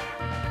description.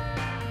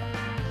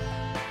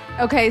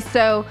 Okay,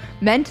 so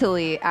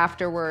mentally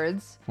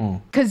afterwards,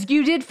 because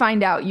you did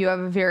find out you have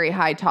a very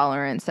high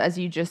tolerance, as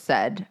you just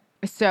said.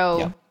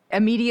 So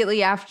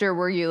immediately after,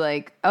 were you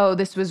like, oh,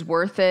 this was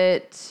worth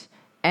it,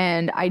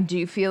 and I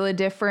do feel a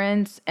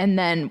difference? And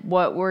then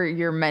what were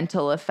your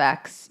mental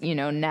effects,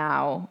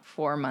 now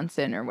 4 months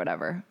in or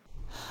whatever?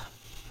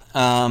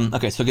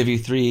 Okay, so I'll give you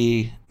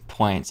 3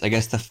 points. I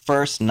guess the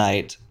first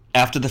night,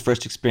 after the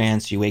first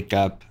experience, you wake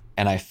up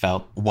and I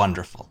felt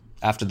wonderful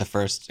after the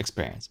first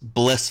experience.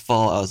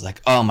 Blissful. I was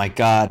like, oh my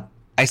God,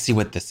 I see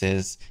what this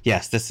is.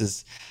 Yes, this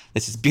is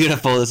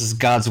beautiful. This is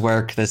God's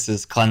work. This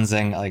is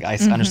cleansing. Like, I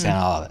understand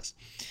all of this.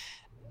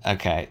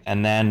 Okay.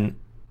 And then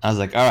I was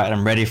like, all right,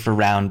 I'm ready for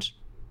round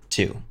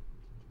 2.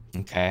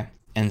 Okay.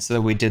 And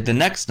so we did the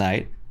next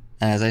night.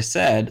 And as I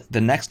said, the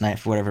next night,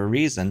 for whatever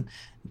reason,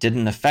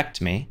 didn't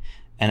affect me.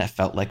 And it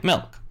felt like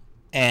milk.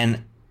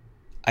 And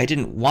I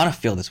didn't want to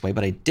feel this way,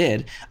 but I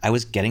did. I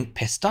was getting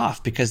pissed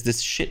off because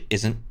this shit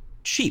isn't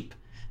cheap.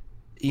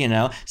 You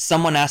know,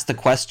 someone asked the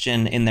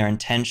question in their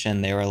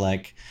intention. They were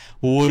like,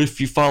 well, what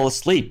if you fall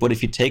asleep? What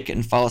if you take it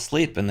and fall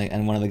asleep?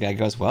 And one of the guy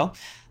goes, well,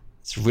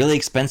 it's a really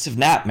expensive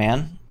nap,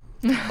 man.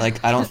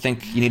 Like, I don't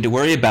think you need to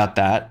worry about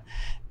that.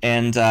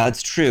 And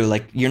it's true.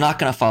 Like, you're not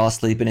going to fall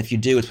asleep. And if you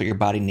do, it's what your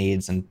body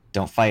needs, and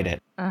don't fight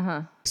it.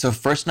 So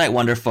first night,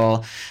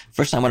 wonderful.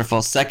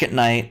 Second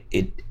night,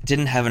 it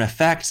didn't have an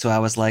effect. So I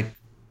was like,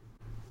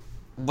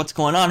 what's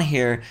going on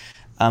here?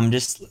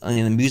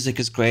 The music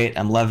is great.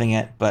 I'm loving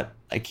it. But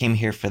I came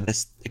here for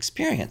this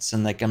experience,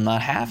 and like, I'm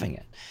not having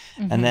it.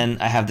 And then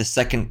I have the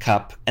second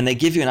cup, and they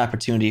give you an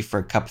opportunity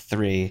for cup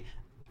 3.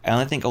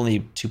 I think only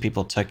 2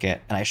 people took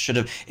it. And I should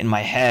have, in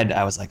my head,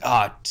 I was like,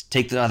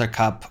 take the other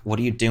cup. What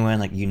are you doing?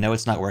 Like, you know,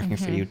 it's not working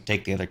for you.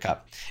 Take the other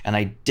cup. And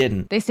I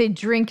didn't. They say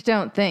drink,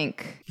 don't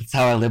think. That's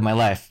how I live my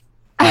life.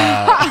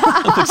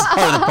 Which is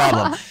part of the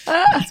problem.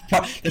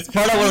 That's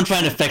part of what I'm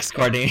trying to fix,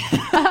 Courtney.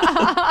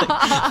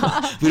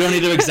 We don't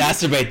need to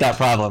exacerbate that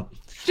problem.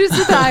 Just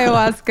with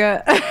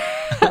ayahuasca.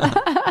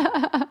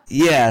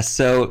 Yeah,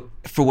 so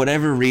for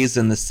whatever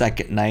reason, the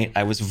second night,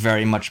 I was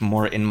very much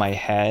more in my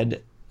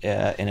head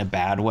in a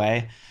bad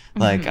way.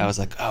 Like, I was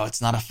like, oh,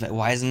 it's not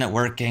why isn't it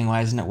working?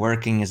 Why isn't it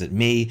working? Is it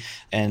me?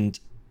 And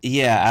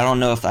yeah, I don't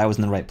know if I was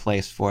in the right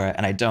place for it.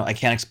 And I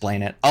can't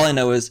explain it. All I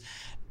know is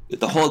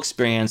the whole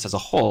experience as a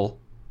whole,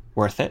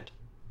 worth it.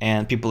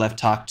 And people I've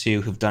talked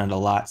to who've done it a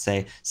lot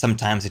say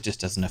sometimes it just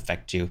doesn't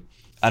affect you.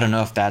 I don't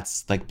know if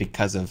that's like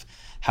because of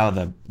how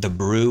the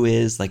brew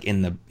is like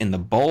in the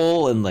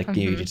bowl, and like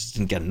you just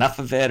didn't get enough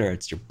of it, or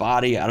it's your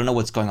body. I don't know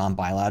what's going on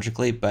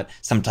biologically, but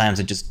sometimes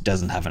it just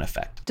doesn't have an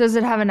effect. Does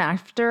it have an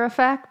after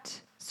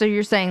effect? So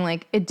you're saying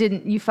like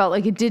you felt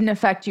like it didn't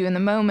affect you in the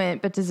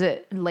moment, but does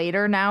it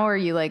later now? Or are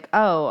you like,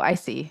 oh, I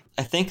see?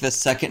 I think the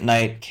second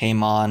night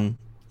came on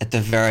at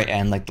the very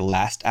end, like the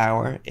last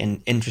hour,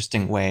 in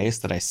interesting ways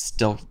that I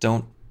still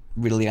don't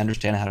really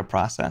understand how to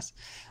process.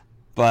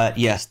 But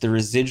yes, the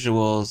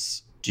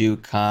residuals do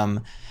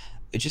come.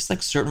 It's just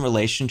like certain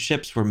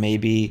relationships where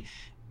maybe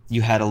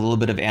you had a little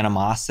bit of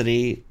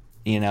animosity,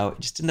 you know,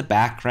 just in the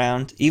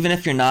background. Even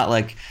if you're not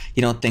like,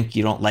 you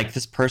don't like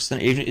this person,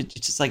 even it's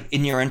just like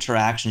in your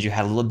interactions, you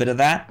had a little bit of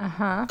that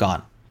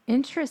gone.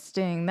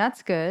 Interesting.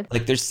 That's good.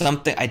 Like, there's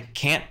something, I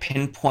can't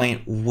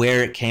pinpoint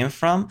where it came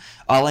from.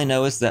 All I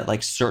know is that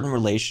like certain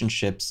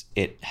relationships,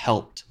 it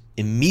helped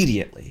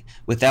immediately,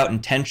 without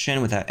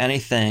intention, without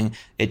anything.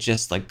 It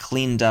just like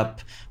cleaned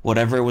up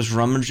whatever was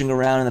rummaging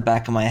around in the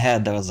back of my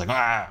head that was like,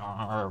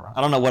 I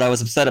don't know what I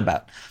was upset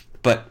about,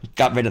 but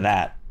got rid of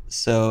that.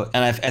 So,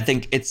 and I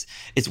think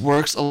it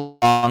works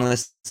along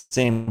the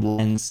same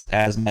lines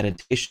as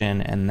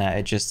meditation, and that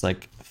it just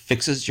like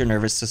fixes your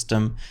nervous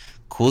system,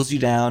 cools you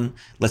down,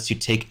 lets you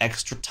take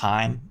extra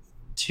time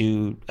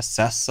to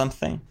assess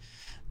something,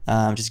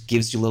 just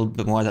gives you a little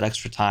bit more of that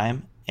extra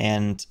time.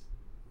 And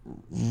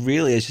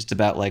really it's just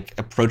about like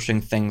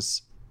approaching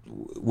things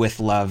with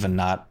love and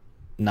not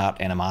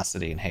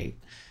animosity and hate.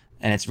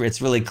 And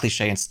it's really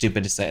cliche and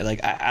stupid to say.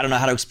 Like, I don't know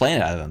how to explain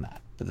it other than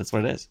that, but that's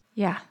what it is.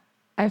 Yeah.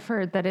 I've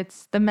heard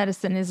that the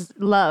medicine is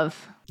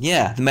love.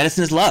 Yeah, the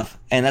medicine is love.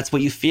 And that's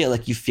what you feel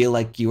like. You feel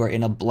like you are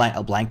in a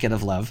blanket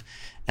of love.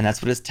 And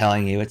that's what it's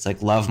telling you. It's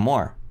like, love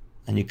more.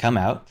 And you come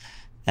out,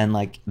 and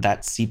like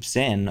that seeps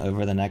in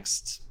over the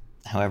next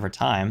however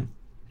time.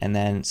 And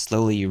then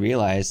slowly you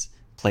realize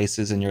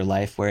places in your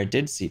life where it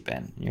did seep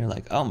in. And you're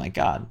like, oh my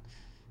God,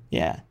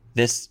 yeah,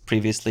 this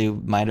previously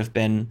might have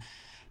been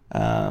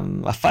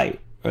a fight,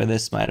 or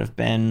this might have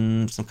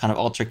been some kind of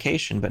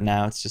altercation, but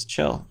now it's just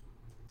chill.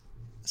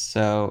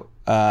 So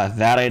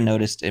that I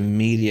noticed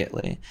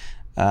immediately.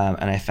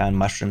 And I found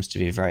mushrooms to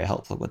be very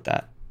helpful with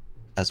that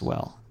as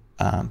well.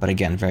 But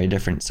again, very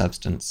different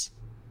substance,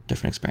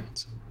 different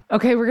experience.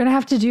 Okay, we're going to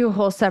have to do a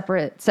whole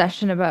separate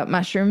session about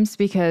mushrooms,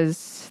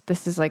 because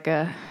this is like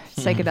a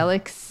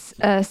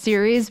psychedelics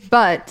series.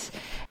 But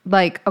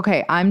like,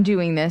 okay, I'm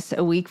doing this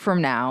a week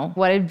from now.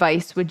 What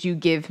advice would you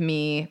give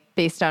me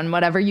based on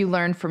whatever you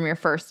learned from your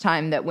first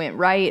time that went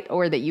right,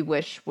 or that you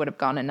wish would have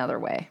gone another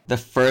way? The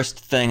first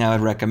thing I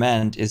would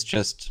recommend is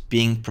just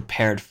being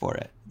prepared for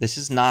it.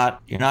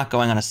 You're not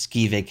going on a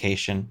ski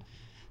vacation.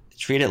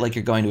 Treat it like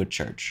you're going to a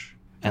church.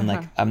 And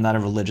like, I'm not a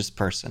religious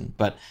person,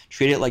 but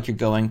treat it like you're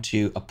going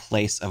to a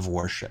place of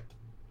worship.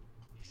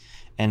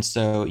 And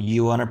so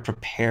you want to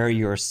prepare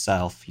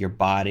yourself, your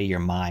body, your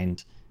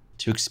mind,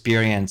 to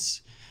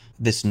experience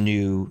this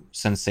new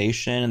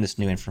sensation and this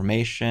new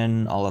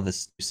information, all of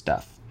this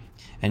stuff.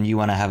 and you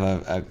want to have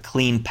a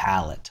clean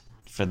palate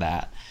for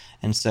that.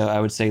 And so I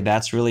would say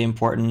that's really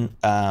important.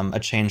 A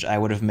change I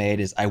would have made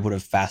is I would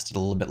have fasted a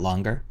little bit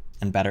longer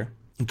and better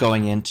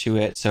going into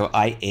it. So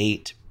I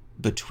ate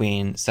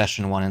between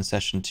session 1 and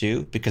session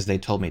 2 because they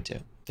told me to.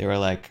 They were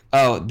like,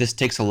 oh, this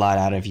takes a lot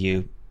out of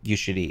you. You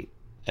should eat.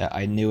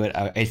 I knew it.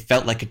 I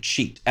felt like a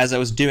cheat as I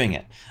was doing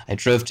it. I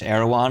drove to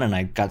Erewhon and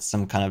I got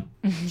some kind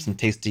of some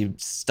tasty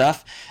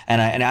stuff.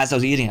 And as I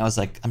was eating, I was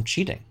like, I'm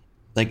cheating.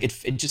 Like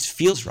it just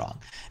feels wrong.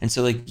 And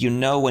so like,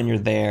 when you're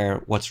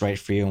there, what's right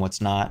for you and what's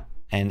not.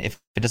 And if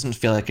it doesn't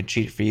feel like a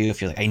cheat for you,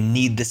 if you're like, I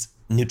need this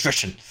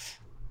nutrition,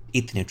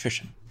 eat the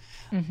nutrition.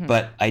 Mm-hmm.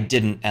 But I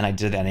didn't, and I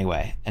did it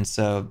anyway. And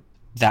so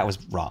that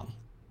was wrong.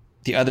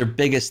 The other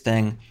biggest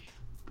thing,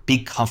 be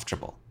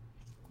comfortable.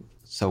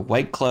 So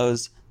white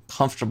clothes,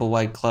 comfortable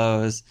white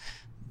clothes,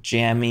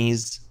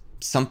 jammies,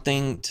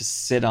 something to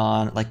sit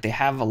on. Like they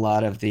have a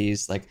lot of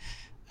these like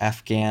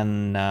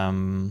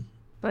Afghan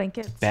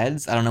blankets,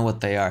 beds. I don't know what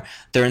they are.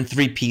 They're in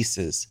 3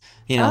 pieces.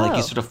 Like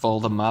you sort of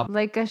fold them up.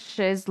 Like a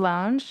chaise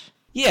lounge?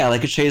 Yeah,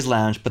 like a chaise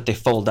lounge, but they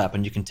fold up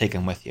and you can take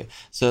them with you.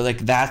 So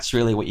like that's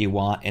really what you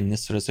want in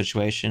this sort of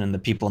situation, and the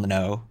people in the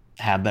know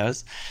had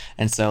those.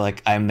 And so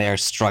like I'm there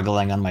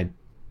struggling on my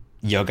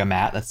yoga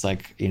mat that's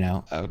like,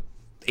 a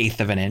 1/8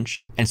 of an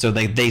inch. And so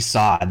they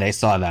saw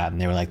that and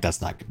they were like,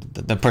 that's not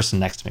good. The person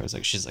next to me was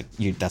like, she's like,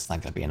 that's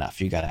not going to be enough.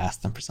 You got to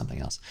ask them for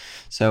something else.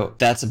 So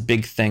that's a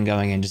big thing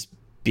going in, just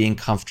being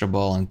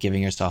comfortable and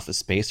giving yourself the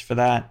space for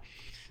that.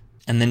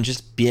 And then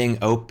just being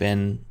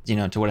open,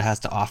 to what it has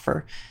to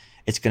offer.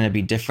 It's going to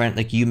be different.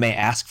 Like you may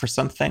ask for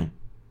something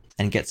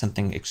and get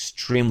something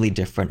extremely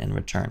different in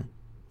return.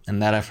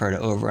 And that I've heard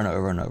over and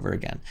over and over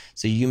again.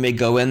 So you may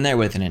go in there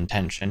with an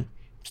intention.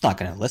 It's not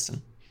going to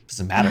listen.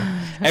 Doesn't matter.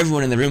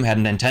 Everyone in the room had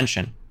an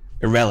intention.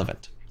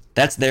 Irrelevant.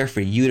 That's there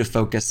for you to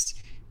focus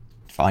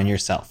on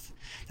yourself.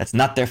 That's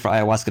not there for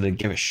ayahuasca to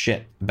give a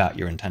shit about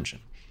your intention.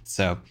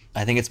 So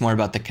I think it's more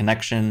about the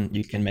connection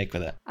you can make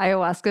with it.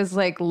 Ayahuasca is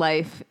like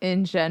life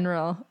in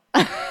general.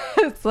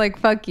 It's like,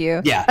 fuck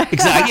you. Yeah,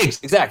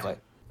 exactly.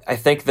 I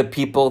think the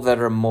people that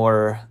are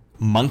more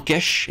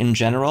monkish in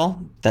general,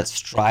 that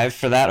strive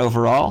for that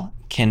overall,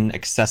 can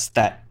access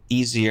that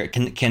easier,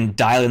 can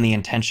dial in the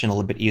intention a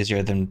little bit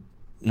easier than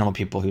normal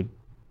people who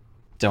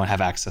don't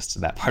have access to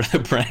that part of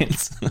their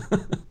brains.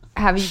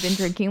 Have you been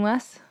drinking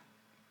less?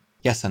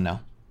 Yes and no.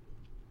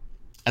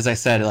 As I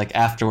said, like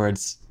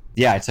afterwards,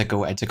 yeah, I took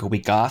a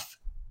week off,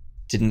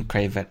 didn't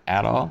crave it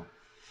at all.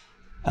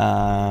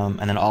 And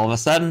then all of a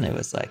sudden it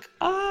was like,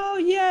 oh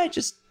yeah,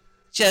 just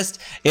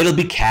it'll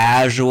be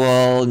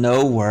casual,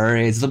 no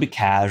worries, it'll be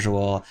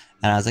casual.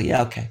 And I was like,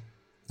 yeah, okay.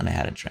 And I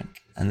had a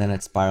drink. And then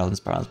it spiraled and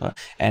spiraled and spiraled.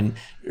 And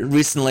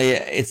recently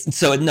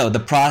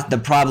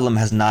the problem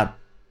has not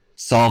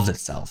solved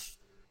itself.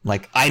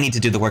 Like I need to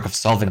do the work of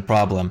solving the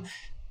problem.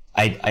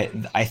 I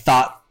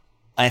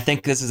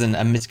think this is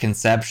a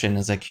misconception,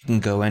 is like you can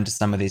go into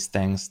some of these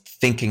things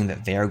thinking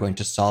that they're going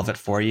to solve it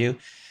for you.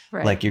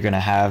 Right. Like you're going to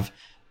have,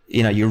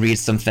 you read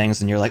some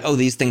things and you're like, oh,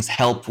 these things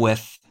help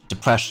with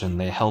depression.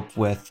 They help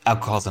with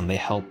alcoholism. They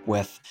help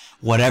with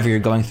whatever you're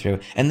going through.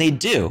 And they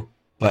do,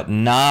 but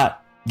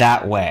not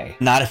that way.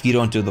 Not if you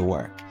don't do the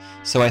work.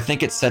 So I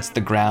think it sets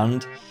the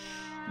ground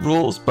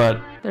rules,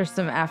 but there's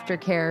some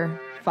aftercare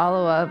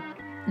follow-up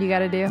you got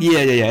to do.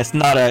 Yeah. It's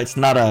not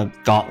a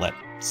gauntlet.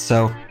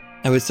 So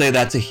I would say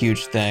that's a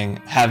huge thing.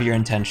 Have your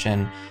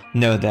intention.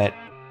 Know that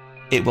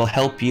it will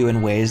help you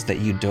in ways that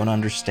you don't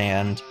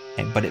understand,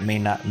 but it may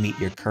not meet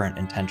your current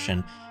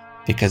intention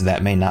because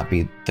that may not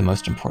be the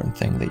most important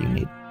thing that you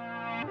need.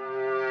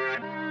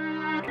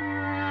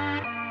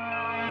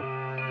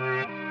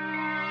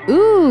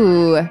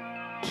 Ooh,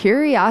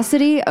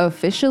 curiosity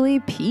officially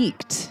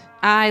peaked.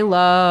 I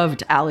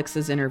loved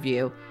Alex's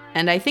interview.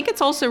 And I think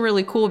it's also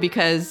really cool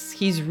because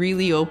he's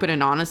really open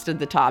and honest at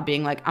the top,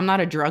 being like, I'm not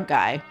a drug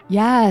guy.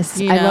 Yes,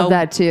 I love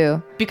that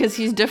too. Because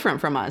he's different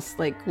from us.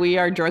 Like, we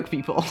are drug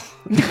people.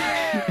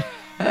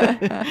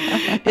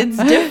 It's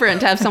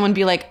different to have someone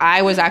be like,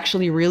 I was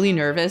actually really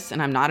nervous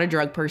and I'm not a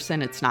drug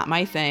person. It's not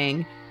my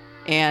thing.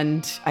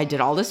 And I did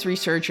all this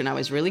research and I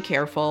was really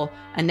careful.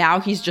 And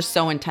now he's just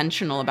so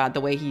intentional about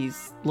the way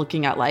he's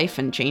looking at life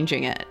and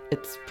changing it.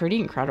 It's pretty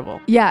incredible.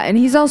 Yeah. And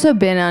he's also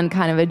been on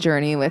kind of a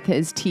journey with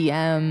his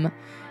TM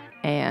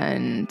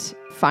and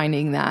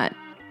finding that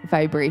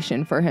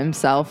vibration for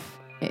himself,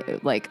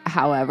 like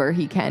however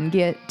he can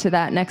get to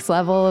that next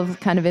level of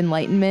kind of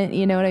enlightenment.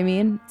 You know what I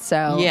mean?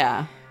 So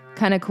yeah.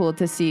 Kind of cool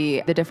to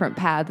see the different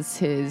paths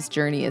his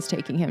journey is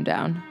taking him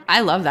down. I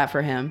love that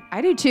for him.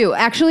 I do too.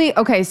 Actually,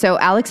 okay, so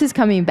Alex is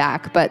coming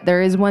back, but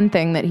there is one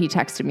thing that he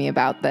texted me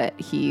about that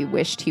he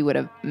wished he would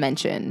have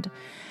mentioned.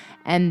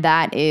 And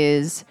that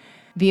is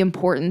the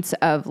importance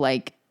of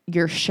like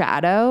your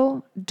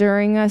shadow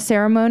during a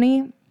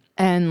ceremony.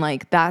 And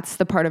like that's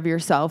the part of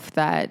yourself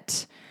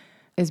that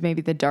is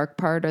maybe the dark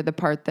part or the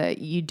part that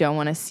you don't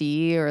want to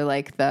see, or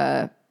like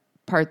the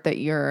part that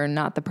you're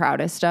not the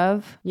proudest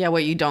of. Yeah,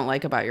 what you don't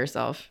like about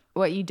yourself.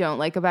 what you don't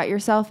like about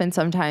yourself. And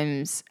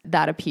sometimes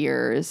that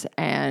appears,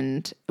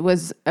 and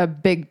was a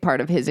big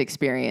part of his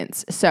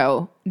experience.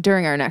 So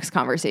during our next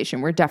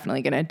conversation, we're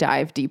definitely going to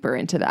dive deeper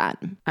into that.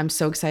 I'm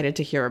so excited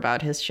to hear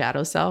about his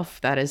shadow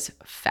self. That is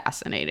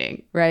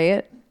fascinating.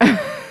 Right?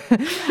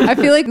 I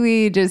feel like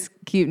we just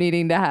keep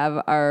needing to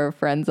have our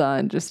friends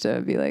on just to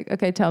be like,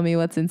 okay, tell me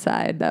what's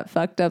inside that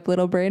fucked up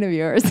little brain of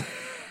yours.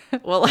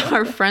 Well,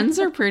 our friends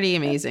are pretty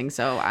amazing,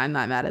 so I'm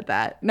not mad at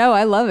that. No,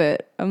 I love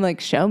it. I'm like,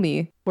 show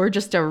me. We're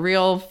just a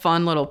real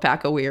fun little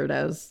pack of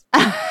weirdos.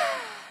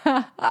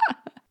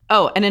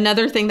 Oh, and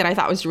another thing that I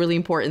thought was really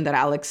important that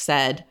Alex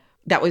said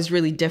that was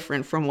really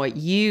different from what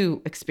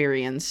you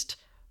experienced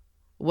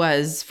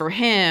was, for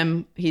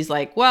him, he's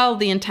like, well,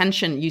 the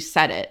intention, you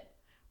said it,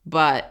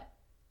 but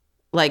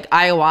like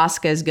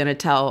ayahuasca is going to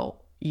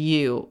tell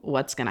you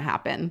what's going to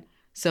happen.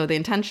 So the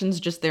intention's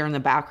just there in the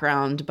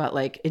background, but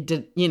like it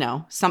did, you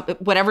know,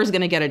 whatever's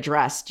going to get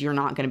addressed, you're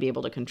not going to be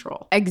able to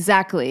control.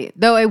 Exactly.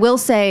 Though I will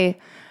say,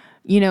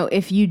 you know,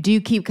 if you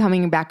do keep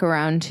coming back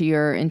around to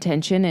your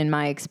intention, in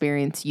my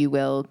experience, you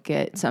will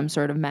get some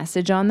sort of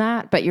message on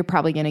that, but you're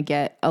probably going to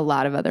get a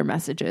lot of other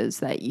messages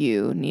that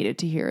you needed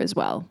to hear as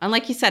well. And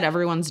like you said,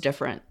 everyone's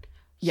different.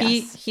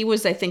 Yes. He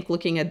was, I think,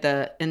 looking at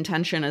the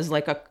intention as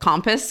like a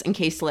compass in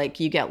case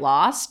like you get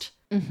lost.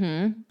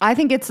 Mm-hmm. I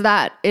think it's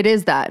that. It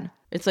is that.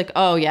 It's like,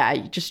 oh yeah,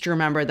 just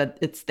remember that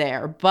it's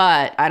there.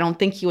 But I don't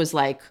think he was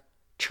like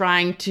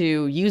trying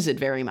to use it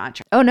very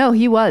much. Oh no,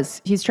 he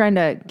was. He's trying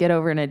to get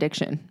over an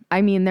addiction.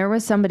 I mean, there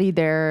was somebody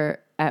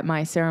there at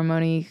my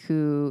ceremony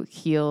who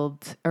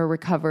healed or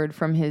recovered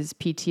from his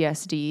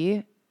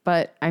PTSD.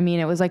 But I mean,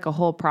 it was like a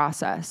whole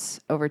process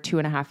over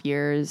 2.5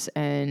 years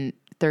and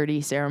 30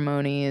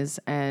 ceremonies.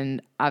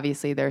 And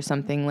obviously there's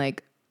something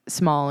like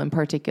small in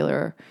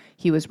particular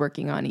he was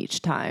working on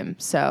each time.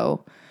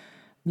 So,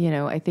 you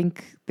know, I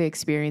think the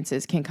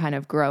experiences can kind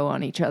of grow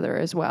on each other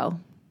as well.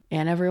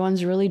 And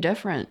everyone's really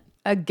different.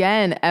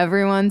 Again,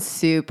 everyone's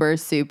super,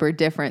 super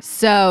different.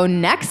 So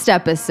next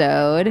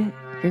episode,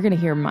 you're going to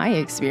hear my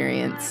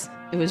experience.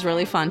 It was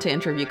really fun to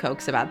interview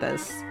Cokes about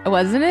this.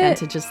 Wasn't it? And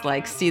to just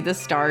like see the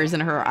stars in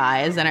her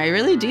eyes. And I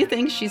really do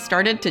think she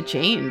started to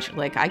change.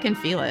 Like I can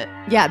feel it.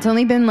 Yeah, it's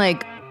only been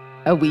like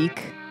a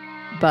week,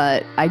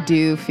 but I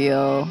do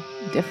feel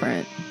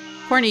different.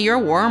 Courtney, you're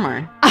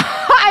warmer.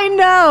 I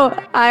know,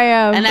 I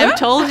am. And I've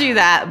told you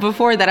that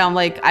before, that I'm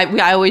like,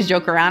 I always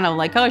joke around. I'm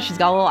like, oh, she's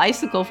got a little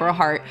icicle for a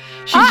heart.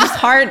 She's just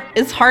hard.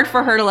 It's hard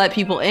for her to let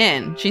people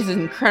in. She's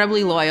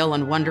incredibly loyal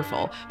and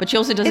wonderful, but she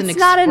also doesn't It's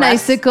not an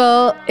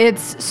icicle.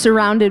 It's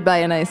surrounded by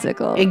an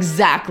icicle.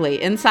 Exactly.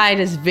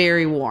 Inside is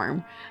very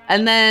warm.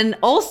 And then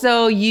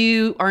also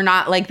you are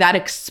not like that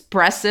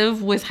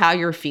expressive with how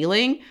you're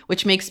feeling,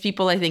 which makes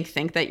people, I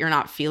think that you're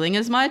not feeling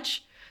as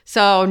much.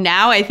 So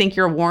now I think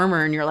you're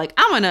warmer and you're like,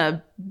 I'm going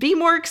to be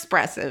more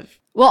expressive.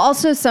 Well,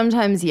 also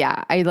sometimes,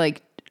 yeah, I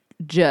like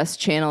just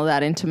channel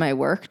that into my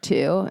work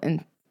too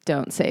and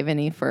don't save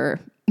any for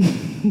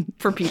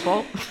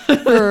people.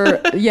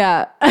 for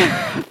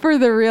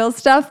the real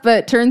stuff.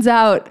 But turns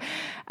out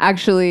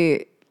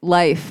actually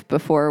life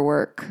before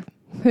work.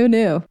 Who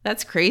knew?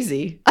 That's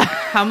crazy.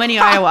 How many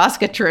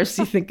ayahuasca trips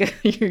do you think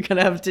you're going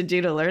to have to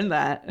do to learn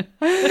that?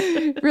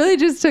 Really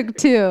just took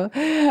 2.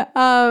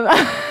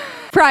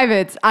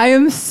 Privates, I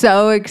am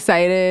so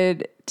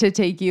excited to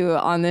take you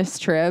on this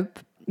trip.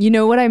 You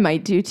know what I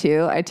might do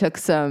too? I took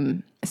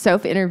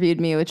Soph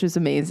interviewed me, which was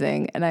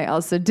amazing. And I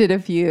also did a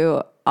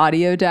few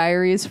audio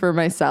diaries for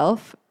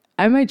myself.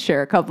 I might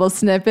share a couple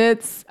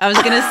snippets. I was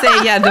going to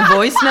say, yeah, the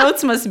voice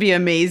notes must be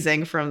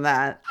amazing from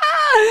that.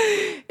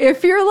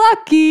 If you're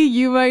lucky,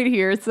 you might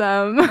hear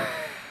some.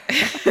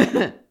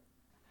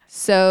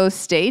 So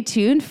stay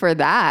tuned for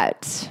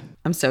that.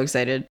 I'm so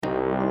excited.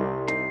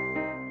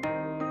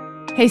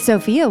 Hey,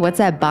 Sophia, what's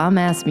that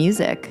bomb-ass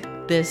music?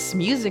 This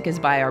music is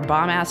by our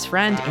bomb-ass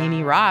friend,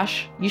 Amy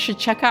Rosh. You should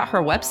check out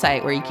her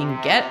website where you can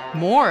get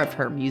more of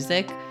her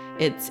music.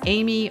 It's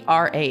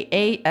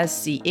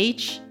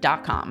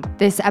amyrasch.com.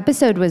 This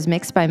episode was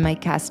mixed by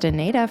Mike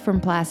Castaneda from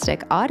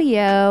Plastic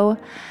Audio.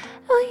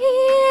 We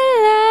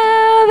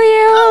love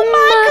you,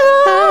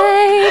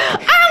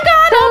 Mike. I'm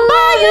gonna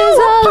buy you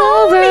a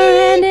pony.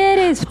 And it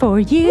is for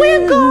you.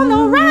 We're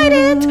gonna ride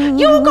it.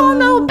 You're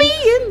gonna be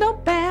in the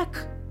back.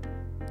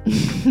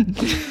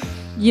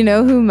 You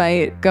know who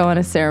might go on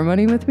a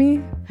ceremony with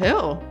me?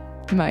 Who?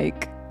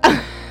 Mike.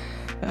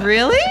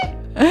 Really?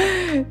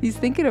 He's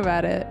thinking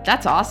about it.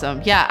 That's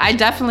awesome. Yeah, I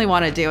definitely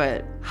want to do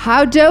it.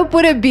 How dope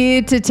would it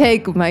be to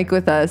take Mike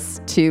with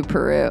us to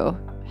Peru?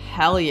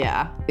 Hell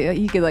yeah.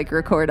 He could like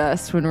record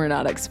us when we're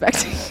not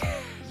expecting.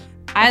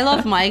 I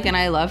love Mike and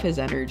I love his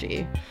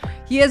energy.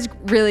 He has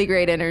really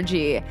great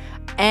energy.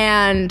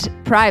 And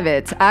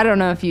privates, I don't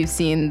know if you've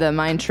seen the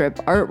Mind Trip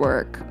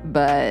artwork,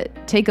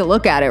 but take a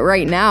look at it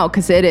right now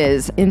because it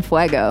is in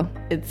fuego.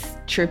 It's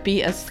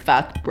trippy as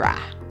fuck, brah.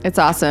 It's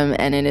awesome,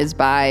 and it is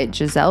by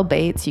Giselle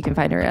Bates. You can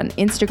find her on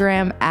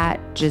Instagram at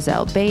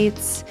Giselle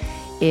Bates.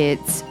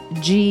 It's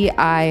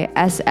Gissele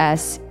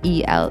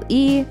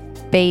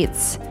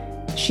Bates.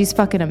 She's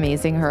fucking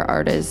amazing. Her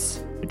art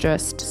is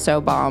just so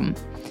bomb.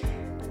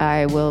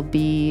 I will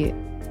be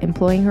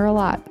employing her a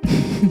lot.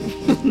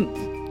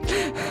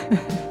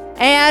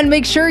 And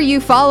make sure you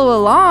follow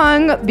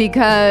along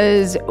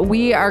because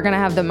we are going to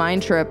have the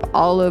Mind Trip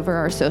all over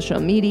our social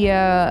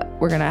media.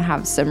 We're going to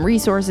have some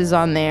resources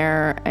on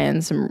there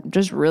and some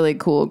just really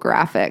cool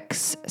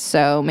graphics.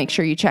 So make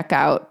sure you check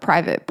out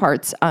Private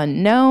Parts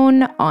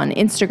Unknown on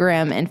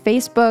Instagram and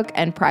Facebook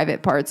and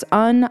Private Parts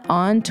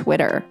on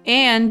Twitter.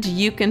 And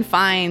you can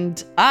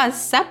find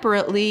us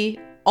separately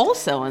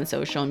also on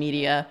social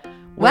media.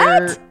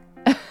 What?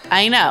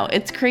 I know.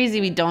 It's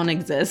crazy we don't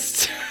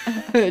exist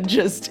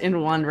just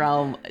in one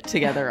realm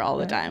together all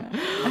the time.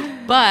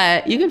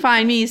 But you can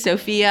find me,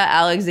 Sophia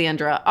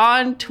Alexandra,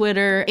 on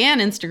Twitter and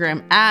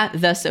Instagram at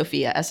the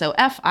Sophia,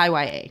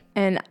 Sofiya.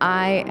 And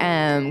I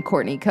am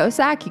Courtney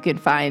Kosak. You can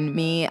find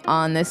me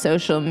on the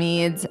social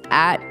medias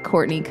at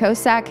Courtney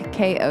Kosak,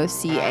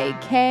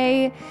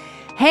 Kosak.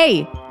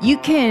 Hey, you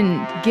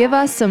can give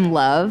us some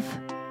love.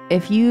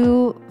 If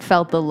you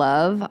felt the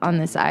love on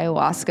this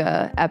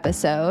ayahuasca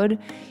episode,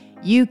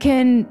 you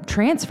can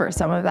transfer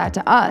some of that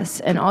to us.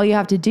 And all you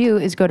have to do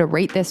is go to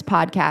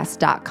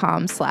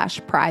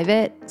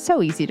ratethispodcast.com/private.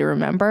 So easy to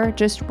remember.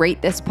 Just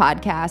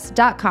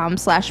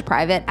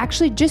ratethispodcast.com/private.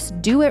 Actually,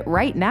 just do it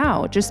right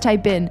now. Just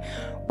type in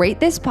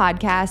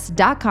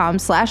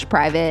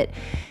ratethispodcast.com/private.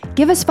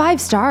 Give us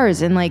 5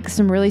 stars and like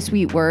some really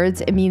sweet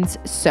words. It means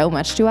so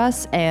much to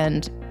us.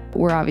 And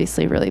we're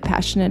obviously really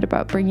passionate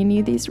about bringing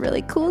you these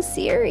really cool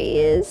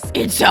series.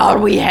 It's all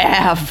we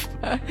have.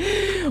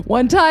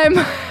 One time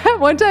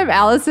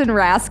Allison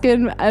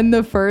Raskin in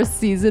the first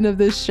season of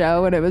this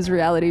show, when it was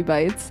Reality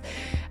Bites,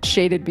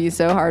 shaded me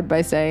so hard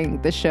by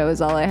saying the show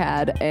is all I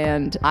had.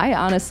 And I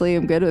honestly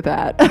am good with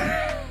that.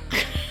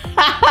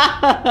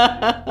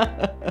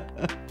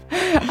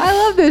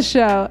 I love this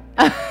show.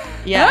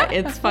 Yeah,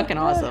 it's fucking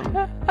awesome.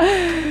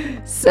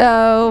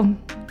 So,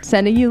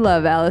 sending you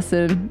love,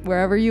 Allison,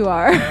 wherever you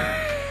are.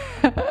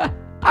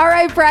 All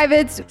right,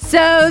 privates.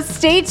 So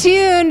stay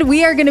tuned.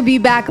 We are going to be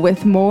back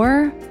with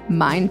more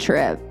Mind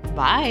Trip.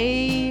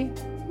 Bye.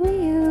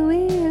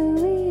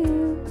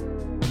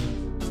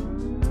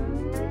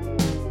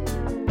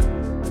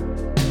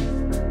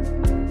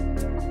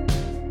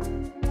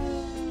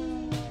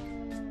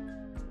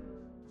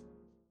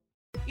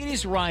 It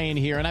is Ryan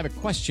here, and I have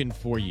a question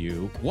for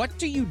you. What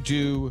do you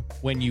do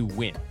when you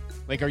win?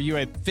 Like, are you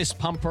a fist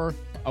pumper,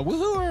 a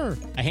woohooer,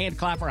 a hand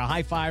clapper, a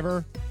high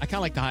fiver? I kind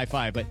of like the high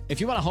five, but if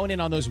you want to hone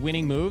in on those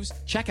winning moves,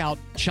 check out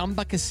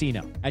Chumba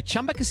Casino. At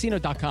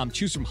ChumbaCasino.com,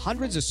 choose from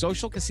hundreds of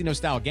social casino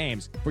style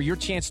games for your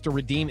chance to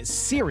redeem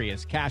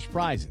serious cash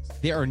prizes.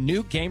 There are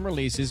new game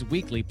releases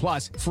weekly,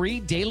 plus free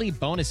daily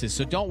bonuses.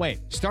 So don't wait.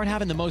 Start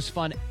having the most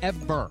fun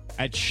ever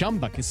at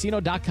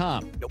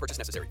ChumbaCasino.com. No purchase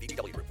necessary.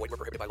 VGW Group. Void where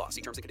prohibited by law.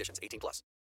 See terms and conditions. 18+.